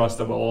provisions in a trust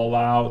that will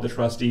allow the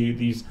trustee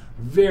these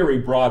very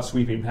broad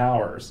sweeping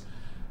powers.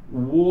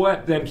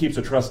 What then keeps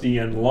a trustee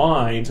in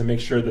line to make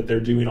sure that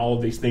they're doing all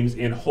of these things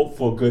in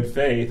hopeful good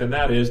faith? And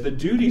that is the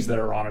duties that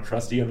are on a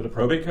trustee under the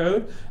probate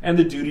code and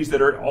the duties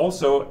that are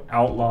also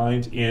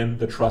outlined in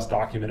the trust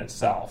document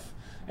itself.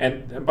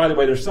 And by the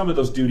way, there's some of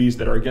those duties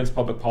that are against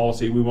public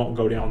policy. We won't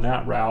go down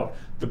that route.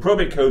 The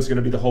probate code is going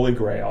to be the holy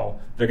grail.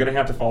 They're going to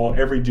have to follow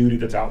every duty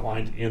that's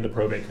outlined in the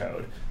probate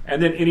code.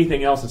 And then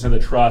anything else that's in the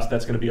trust,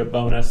 that's going to be a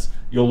bonus.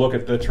 You'll look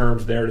at the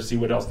terms there to see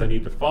what else they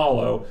need to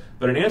follow.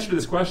 But in answer to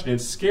this question,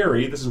 it's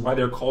scary. This is why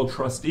they're called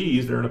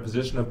trustees. They're in a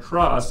position of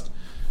trust.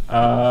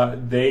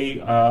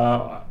 They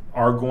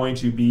are going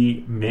to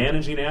be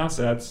managing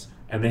assets,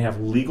 and they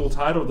have legal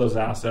title of those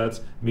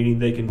assets, meaning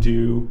they can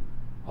do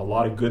a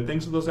lot of good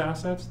things with those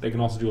assets. They can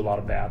also do a lot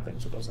of bad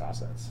things with those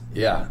assets.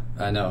 Yeah,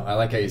 I know. I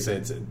like how you say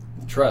it's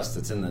trust.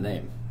 It's in the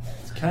name.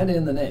 It's kind of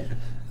in the name.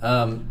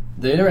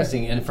 The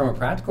interesting, and from a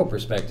practical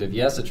perspective,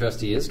 yes, a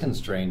trustee is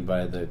constrained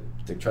by the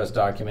trust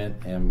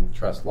document and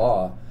trust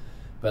law.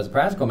 But as a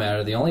practical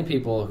matter, the only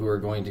people who are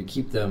going to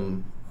keep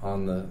them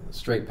on the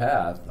straight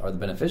path are the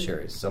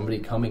beneficiaries. Somebody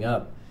coming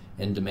up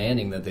and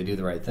demanding that they do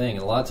the right thing.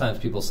 And a lot of times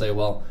people say,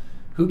 well,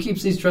 who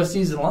keeps these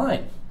trustees in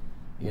line?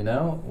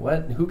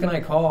 Who can I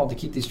call to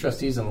keep these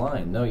trustees in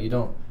line? No, you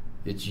don't.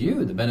 It's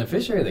you, the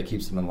beneficiary, that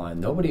keeps them in line.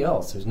 Nobody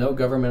else. There's no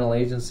governmental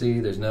agency.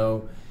 There's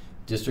no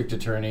district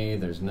attorney.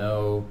 There's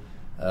no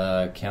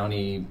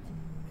county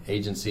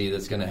agency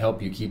that's going to help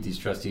you keep these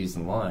trustees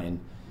in line.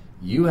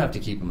 You have to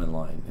keep them in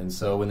line. And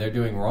so when they're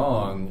doing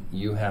wrong,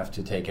 you have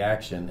to take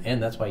action.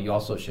 And that's why you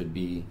also should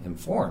be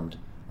informed.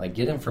 Like,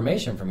 get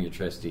information from your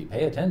trustee.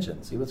 Pay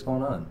attention. See what's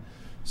going on.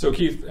 So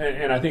Keith,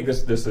 and I think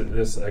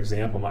this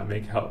example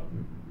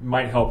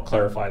might help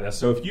clarify this.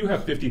 So if you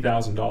have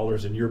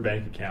 $50,000 in your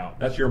bank account,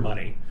 that's your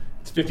money.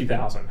 It's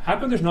 $50,000. How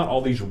come there's not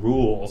all these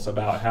rules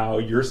about how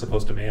you're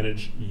supposed to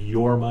manage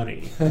your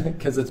money?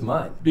 Because it's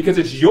mine. Because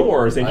it's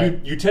yours,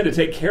 and you tend to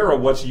take care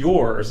of what's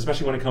yours,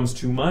 especially when it comes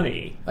to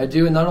money. I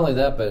do, and not only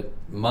that, but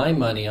my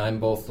money, I'm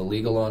both the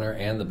legal owner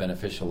and the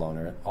beneficial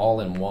owner,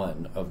 all in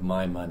one of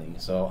my money.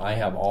 So I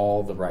have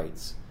all the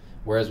rights.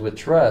 Whereas with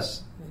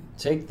trust,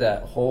 take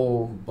that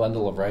whole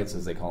bundle of rights,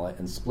 as they call it,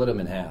 and split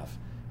them in half.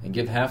 And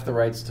give half the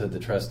rights to the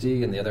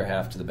trustee and the other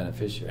half to the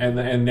beneficiary.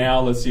 And now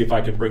let's see if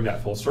I can bring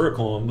that full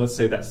circle. And let's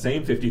say that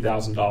same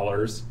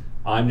 $50,000,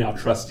 I'm now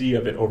trustee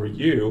of it over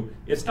you.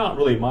 It's not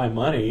really my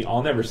money.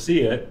 I'll never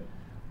see it.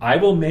 I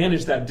will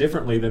manage that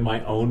differently than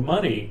my own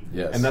money.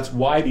 Yes. And that's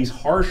why these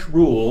harsh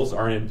rules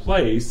are in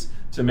place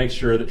to make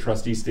sure that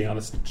trustees stay on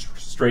the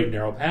straight and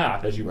narrow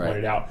path, as you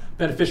pointed out.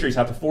 Beneficiaries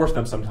have to force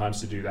them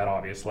sometimes to do that,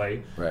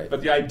 obviously. Right.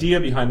 But the idea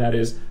behind that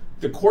is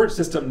the court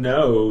system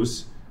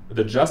knows,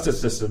 the justice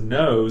system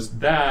knows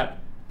that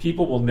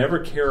people will never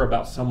care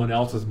about someone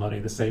else's money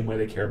the same way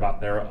they care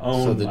about their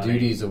own So the money.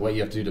 duties of what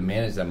you have to do to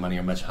manage that money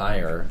are much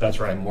higher.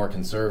 That's right. And more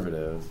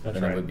conservative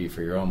than it would be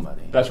for your own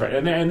money. That's right.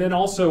 And then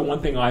also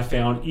one thing I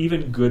found,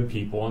 even good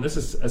people, and this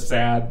is a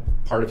sad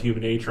part of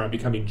human nature, I'm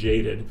becoming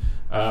jaded,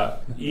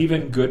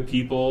 even good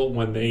people,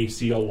 when they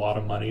see a lot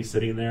of money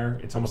sitting there,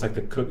 it's almost like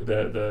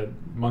the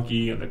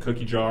monkey in the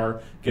cookie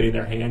jar getting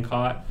their hand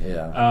caught.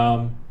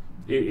 Yeah.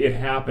 It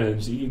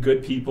happens.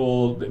 Good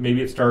people,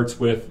 maybe it starts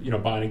with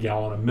buying a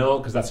gallon of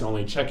milk because that's the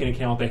only checking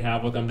account they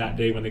have with them that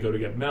day when they go to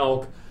get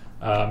milk.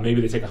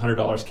 Maybe they take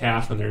 $100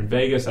 cash when they're in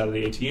Vegas out of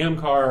the ATM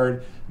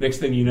card. Next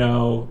thing you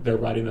know, they're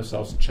writing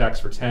themselves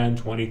checks for 10,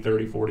 20,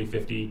 30, 40,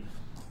 50,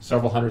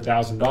 several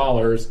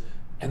 $100,000,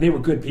 and they were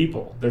good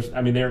people. They're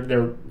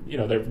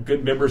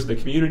good members of the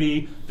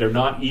community. They're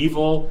not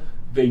evil.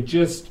 They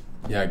just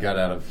got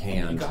out of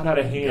hand. Got out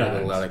of hand. Got a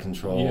little out of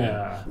control.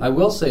 Yeah. I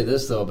will say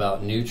this, though,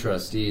 about new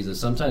trustees, is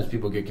sometimes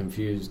people get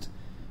confused.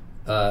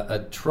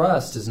 A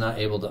trust is not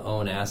able to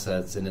own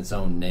assets in its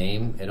own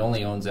name. It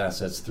only owns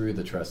assets through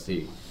the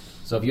trustee.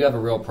 So if you have a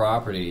real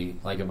property,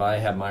 like if I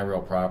have my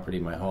real property,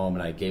 my home,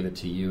 and I gave it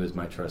to you as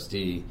my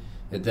trustee,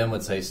 it then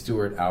would say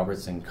Stewart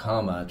Albertson,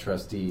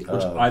 trustee of.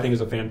 Which I think is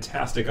a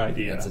fantastic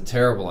idea. It's a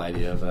terrible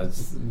idea,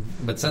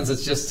 but since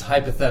it's just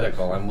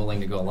hypothetical, I'm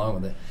willing to go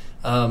along with it.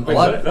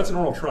 That's an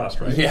oral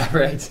trust, right? Yeah,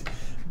 right.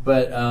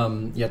 But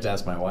you have to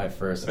ask my wife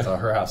first. It's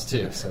her house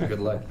too, so good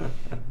luck.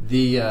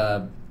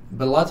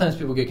 But a lot of times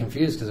people get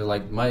confused because they're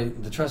like,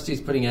 the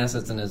trustee's putting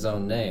assets in his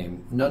own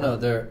name.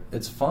 No,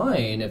 it's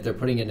fine if they're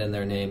putting it in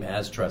their name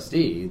as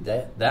trustee.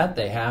 That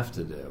they have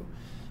to do.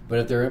 But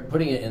if they're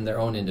putting it in their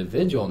own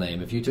individual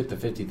name, if you took the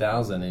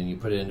 $50,000 and you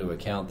put it into an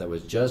account that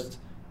was just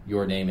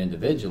your name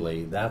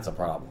individually, that's a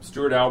problem.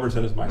 Stewart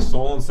Albertson is my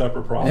sole and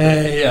separate property.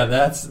 Yeah,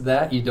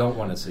 that you don't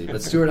want to see.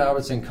 But Stewart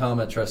Albertson,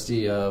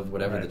 trustee of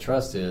whatever the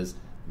trust is,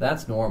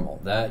 that's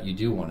normal. That you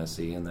do want to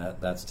see, and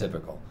that's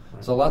typical.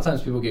 Right. So a lot of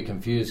times people get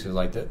confused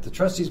because the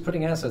trustee's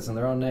putting assets in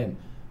their own name.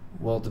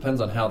 Well, it depends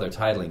on how they're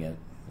titling it.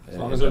 As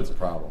long as that's a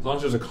problem. As long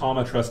as there's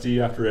a trustee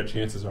after it,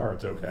 chances are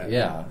it's okay.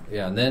 Yeah,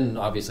 and then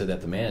obviously they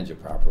have to manage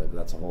it properly, but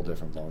that's a whole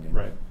different ballgame.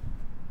 Right.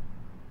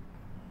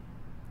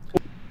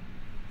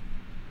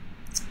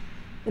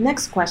 The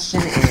next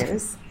question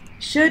is,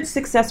 should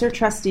successor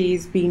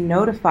trustees be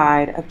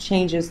notified of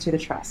changes to the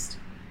trust?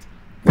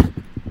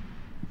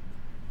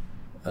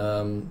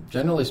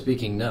 Generally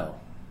speaking, no.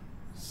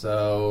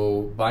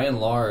 So by and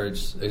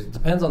large, it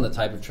depends on the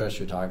type of trust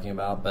you're talking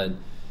about, but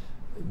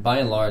by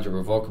and large, a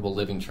revocable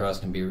living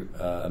trust can be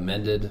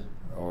amended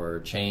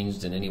or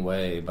changed in any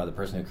way by the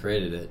person who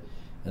created it,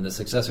 and the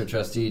successor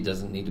trustee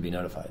doesn't need to be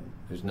notified.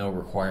 There's no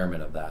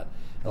requirement of that.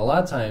 And a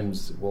lot of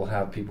times we'll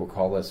have people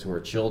call us who are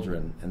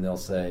children, and they'll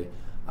say,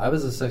 I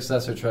was a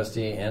successor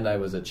trustee and I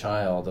was a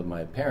child of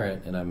my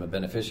parent, and I'm a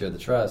beneficiary of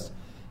the trust,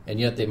 and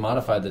yet they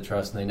modified the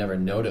trust and they never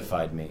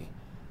notified me.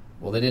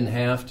 Well, they didn't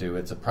have to.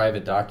 It's a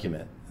private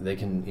document. They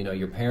can,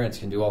 your parents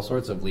can do all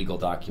sorts of legal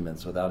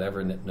documents without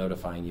ever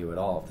notifying you at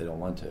all if they don't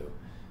want to.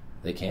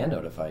 They can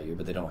notify you,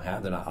 but they're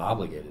not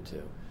obligated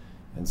to.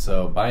 And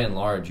so, by and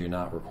large, you're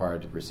not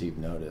required to receive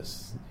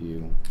notice.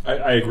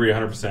 I agree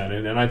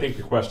 100%. And I think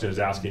the question is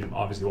asking,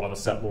 obviously, while the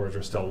settlors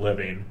are still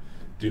living,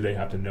 do they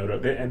have to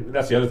notify? And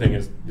that's the other thing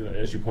is,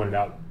 as you pointed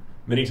out,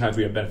 many times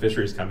we have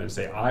beneficiaries come in and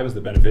say, I was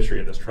the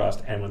beneficiary of this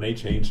trust, and when they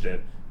changed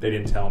it, they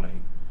didn't tell me.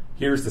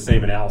 Here's the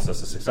same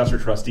analysis. A successor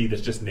trustee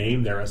that's just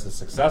named there as the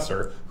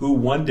successor, who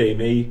one day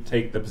may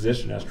take the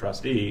position as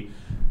trustee,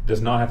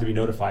 does not have to be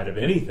notified of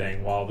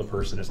anything while the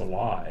person is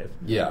alive.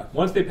 Yeah.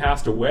 Once they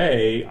passed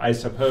away, I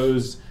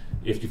suppose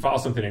if you file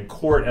something in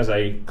court as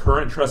a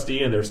current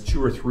trustee and there's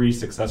 2 or 3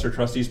 successor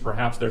trustees,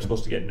 perhaps they're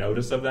supposed to get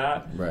notice of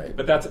that. Right.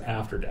 But that's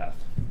after death.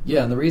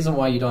 Yeah, and the reason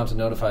why you don't have to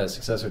notify a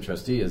successor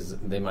trustee is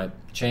they might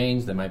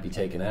change, they might be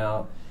taken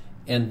out.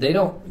 And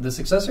the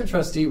successor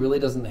trustee really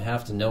doesn't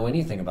have to know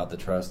anything about the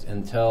trust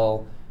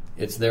until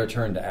it's their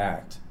turn to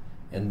act.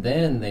 And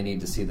then they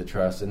need to see the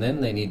trust, and then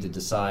they need to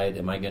decide,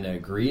 am I going to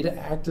agree to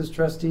act as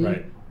trustee?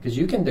 Right. Because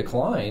you can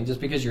decline. Just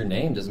because you're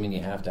named doesn't mean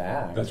you have to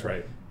act. That's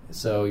right.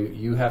 So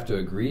you have to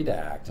agree to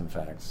act, in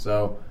fact.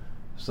 So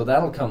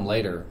that'll come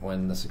later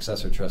when the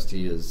successor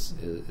trustee it's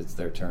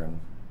their turn.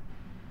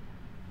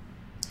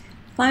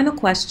 Final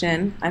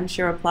question, I'm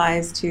sure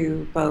applies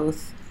to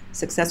both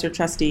successor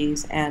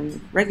trustees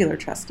and regular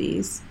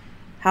trustees.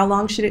 How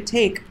long should it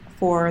take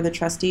for the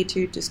trustee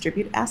to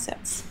distribute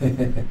assets?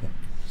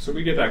 So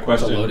we get that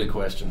question. That's a loaded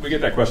question. We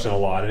get that question a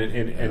lot, and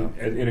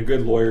in a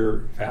good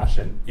lawyer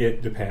fashion,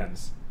 it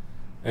depends.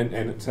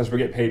 And since we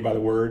get paid by the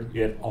word,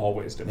 it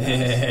always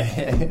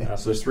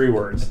depends. So there's 3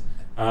 words.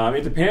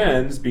 It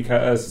depends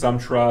because some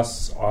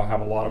trusts have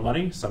a lot of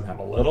money, some have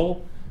a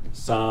little.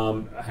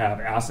 Some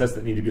have assets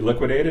that need to be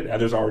liquidated.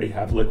 Others already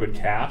have liquid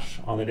cash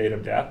on the date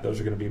of death.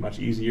 Those are going to be much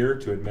easier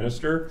to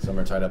administer. Some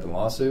are tied up in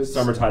lawsuits.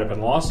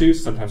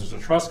 Sometimes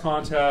there's a trust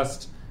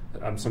contest.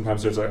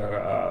 Sometimes there's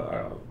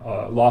a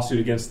lawsuit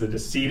against the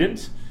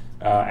decedent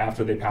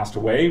after they passed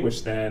away,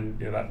 which then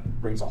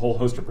that brings a whole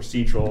host of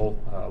procedural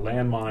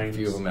landmines. A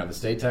few of them have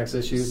estate tax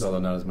issues, although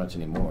not as much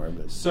anymore.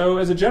 But. So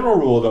as a general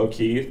rule, though,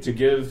 Keith, to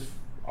give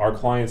our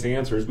clients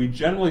answers, we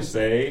generally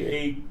say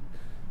a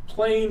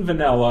plain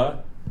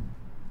vanilla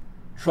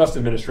trust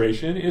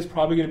administration is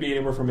probably going to be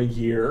anywhere from a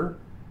year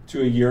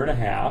to a year and a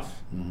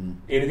half. Mm-hmm.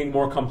 Anything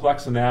more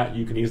complex than that,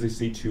 you can easily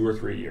see 2 or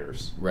 3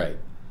 years. Right.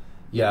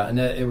 Yeah, and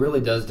it really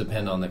does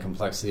depend on the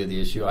complexity of the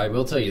issue. I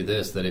will tell you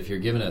this, that if you're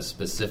given a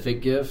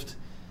specific gift,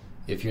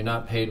 if you're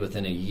not paid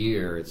within a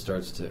year, it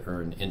starts to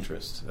earn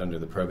interest under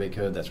the probate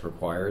code. That's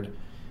required.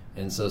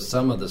 And so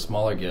some of the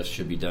smaller gifts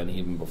should be done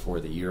even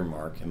before the year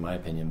mark, in my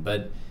opinion.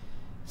 But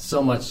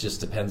so much just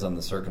depends on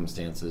the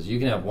circumstances. You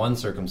can have one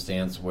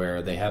circumstance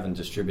where they haven't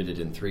distributed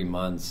in 3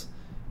 months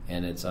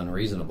and it's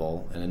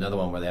unreasonable, and another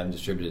one where they haven't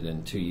distributed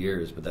in 2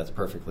 years, but that's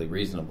perfectly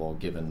reasonable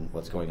given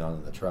what's going on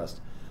in the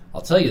trust.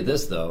 I'll tell you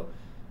this, though.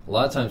 A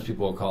lot of times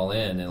people will call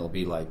in and it'll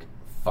be like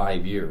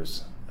 5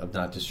 years of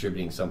not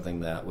distributing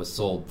something that was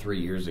sold 3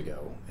 years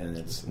ago, and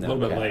it's now a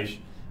little bit cash. late.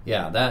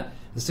 Yeah, that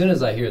as soon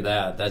as I hear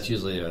that, that's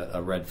usually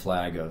a red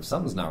flag of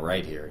something's not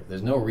right here.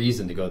 There's no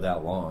reason to go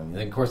that long.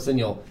 And of course, then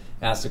you'll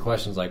ask the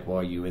questions like, well,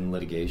 are you in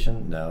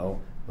litigation? No.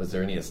 Was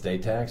there any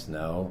estate tax?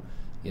 No.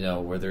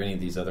 Were there any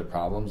of these other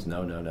problems?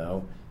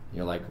 No.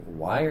 You're like,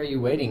 why are you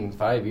waiting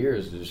 5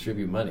 years to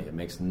distribute money? It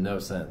makes no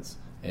sense.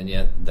 And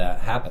yet that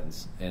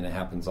happens, and it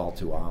happens all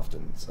too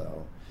often.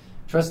 So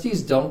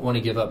trustees don't want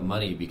to give up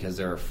money because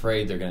they're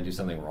afraid they're going to do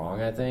something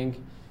wrong, I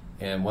think.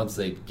 And once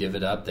they give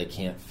it up, they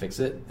can't fix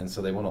it, and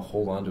so they want to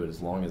hold on to it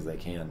as long as they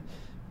can.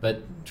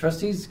 But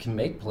trustees can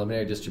make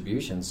preliminary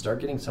distributions,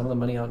 start getting some of the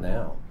money out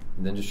now,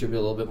 and then distribute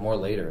a little bit more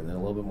later, and then a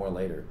little bit more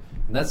later.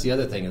 And that's the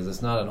other thing, is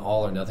it's not an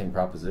all or nothing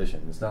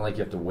proposition. It's not like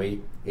you have to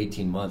wait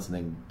 18 months and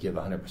then give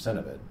 100%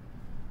 of it.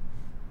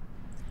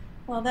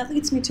 Well, that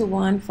leads me to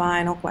one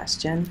final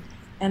question,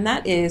 and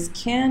that is,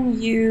 can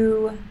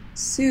you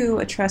sue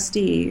a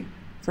trustee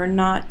for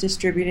not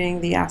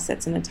distributing the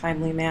assets in a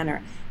timely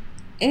manner?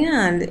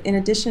 And in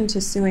addition to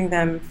suing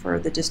them for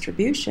the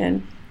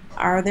distribution,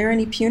 are there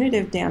any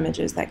punitive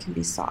damages that can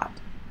be sought?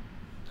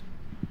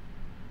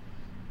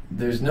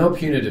 There's no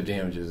punitive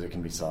damages that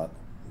can be sought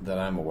that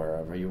I'm aware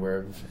of. Are you aware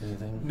of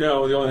anything?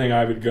 No, the only thing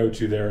I would go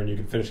to there, and you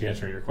can finish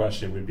answering your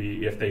question, would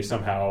be if they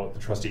somehow, the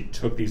trustee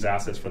took these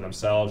assets for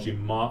themselves, you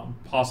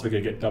possibly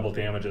could get double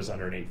damages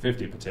under an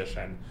 850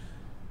 petition.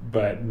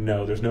 But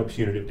no, there's no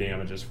punitive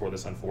damages for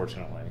this,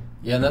 unfortunately.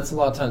 Yeah, and that's a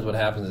lot of times what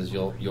happens is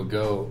you'll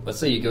go, let's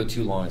say you go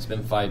too long, it's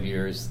been 5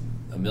 years,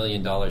 $1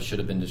 million should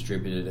have been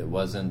distributed, it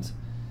wasn't,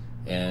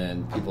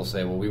 and people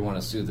say, well, we want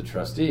to sue the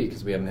trustee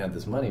because we haven't had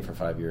this money for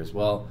 5 years.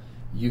 Well,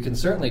 you can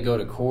certainly go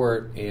to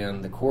court,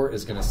 and the court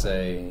is going to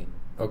say,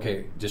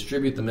 okay,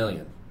 distribute the $1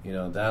 million.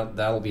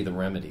 That'll be the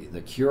remedy.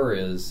 The cure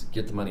is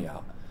get the money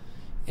out.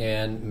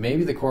 And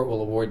maybe the court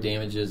will award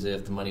damages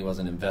if the money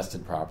wasn't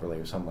invested properly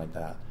or something like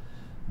that.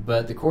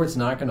 But the court's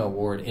not going to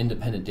award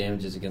independent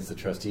damages against the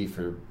trustee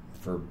for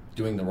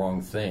doing the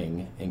wrong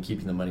thing and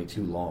keeping the money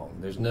too long.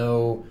 There's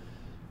no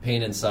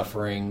pain and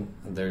suffering.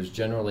 There's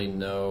generally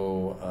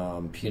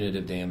no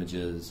punitive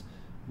damages.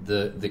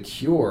 The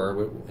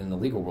cure, in the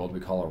legal world we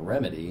call a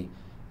remedy,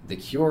 the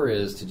cure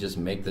is to just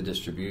make the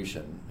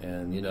distribution.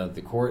 And,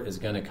 the court is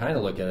going to kind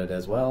of look at it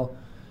as, well,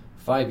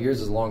 5 years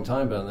is a long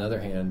time, but on the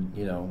other hand,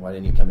 why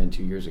didn't you come in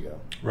 2 years ago?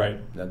 Right.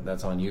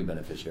 That's on you,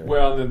 beneficiary.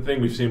 Well, the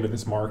thing we've seen with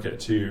this market,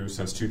 too,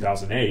 since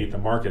 2008, the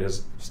market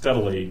has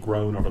steadily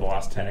grown over the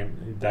last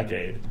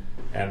decade,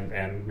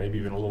 and maybe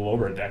even a little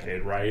over a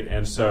decade, right?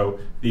 And so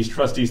these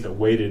trustees that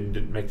waited and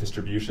didn't make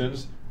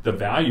distributions, the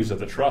values of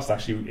the trust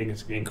actually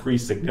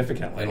increased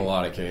significantly. In a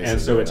lot of cases.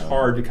 And so it's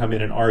hard to come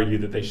in and argue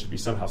that they should be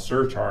somehow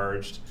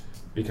surcharged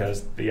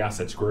because the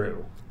assets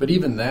grew. But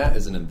even that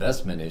is an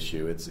investment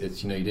issue. It's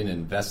you didn't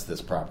invest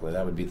this properly.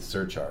 That would be the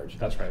surcharge.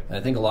 That's right. And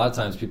I think a lot of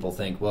times people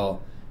think,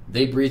 well,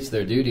 they breached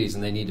their duties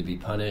and they need to be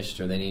punished,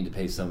 or they need to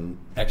pay some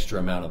extra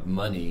amount of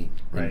money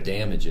in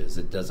damages.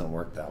 It doesn't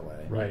work that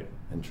way. Right.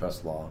 In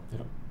trust law.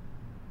 Yep.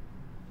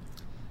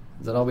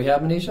 Is that all we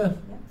have, Manisha?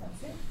 Yeah,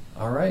 that's it.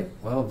 All right.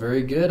 Well,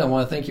 very good. I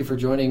want to thank you for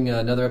joining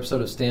another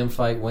episode of Stand,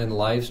 Fight, Win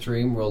live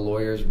stream, Real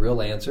Lawyers,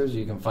 Real Answers.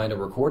 You can find a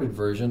recorded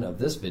version of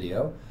this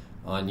video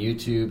on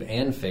YouTube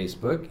and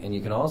Facebook, and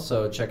you can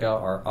also check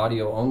out our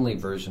audio-only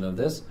version of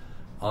this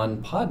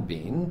on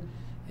Podbean,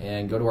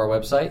 and go to our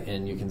website,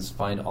 and you can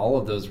find all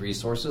of those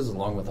resources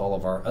along with all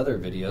of our other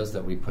videos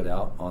that we put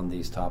out on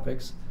these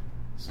topics.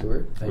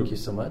 Stewart, thank you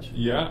so much.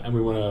 Yeah, and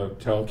we want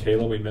to tell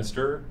Kayla we missed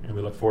her, and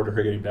we look forward to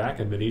her getting back.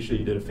 And Manisha,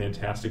 you did a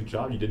fantastic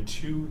job. You did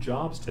 2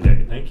 jobs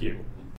today. Thank you.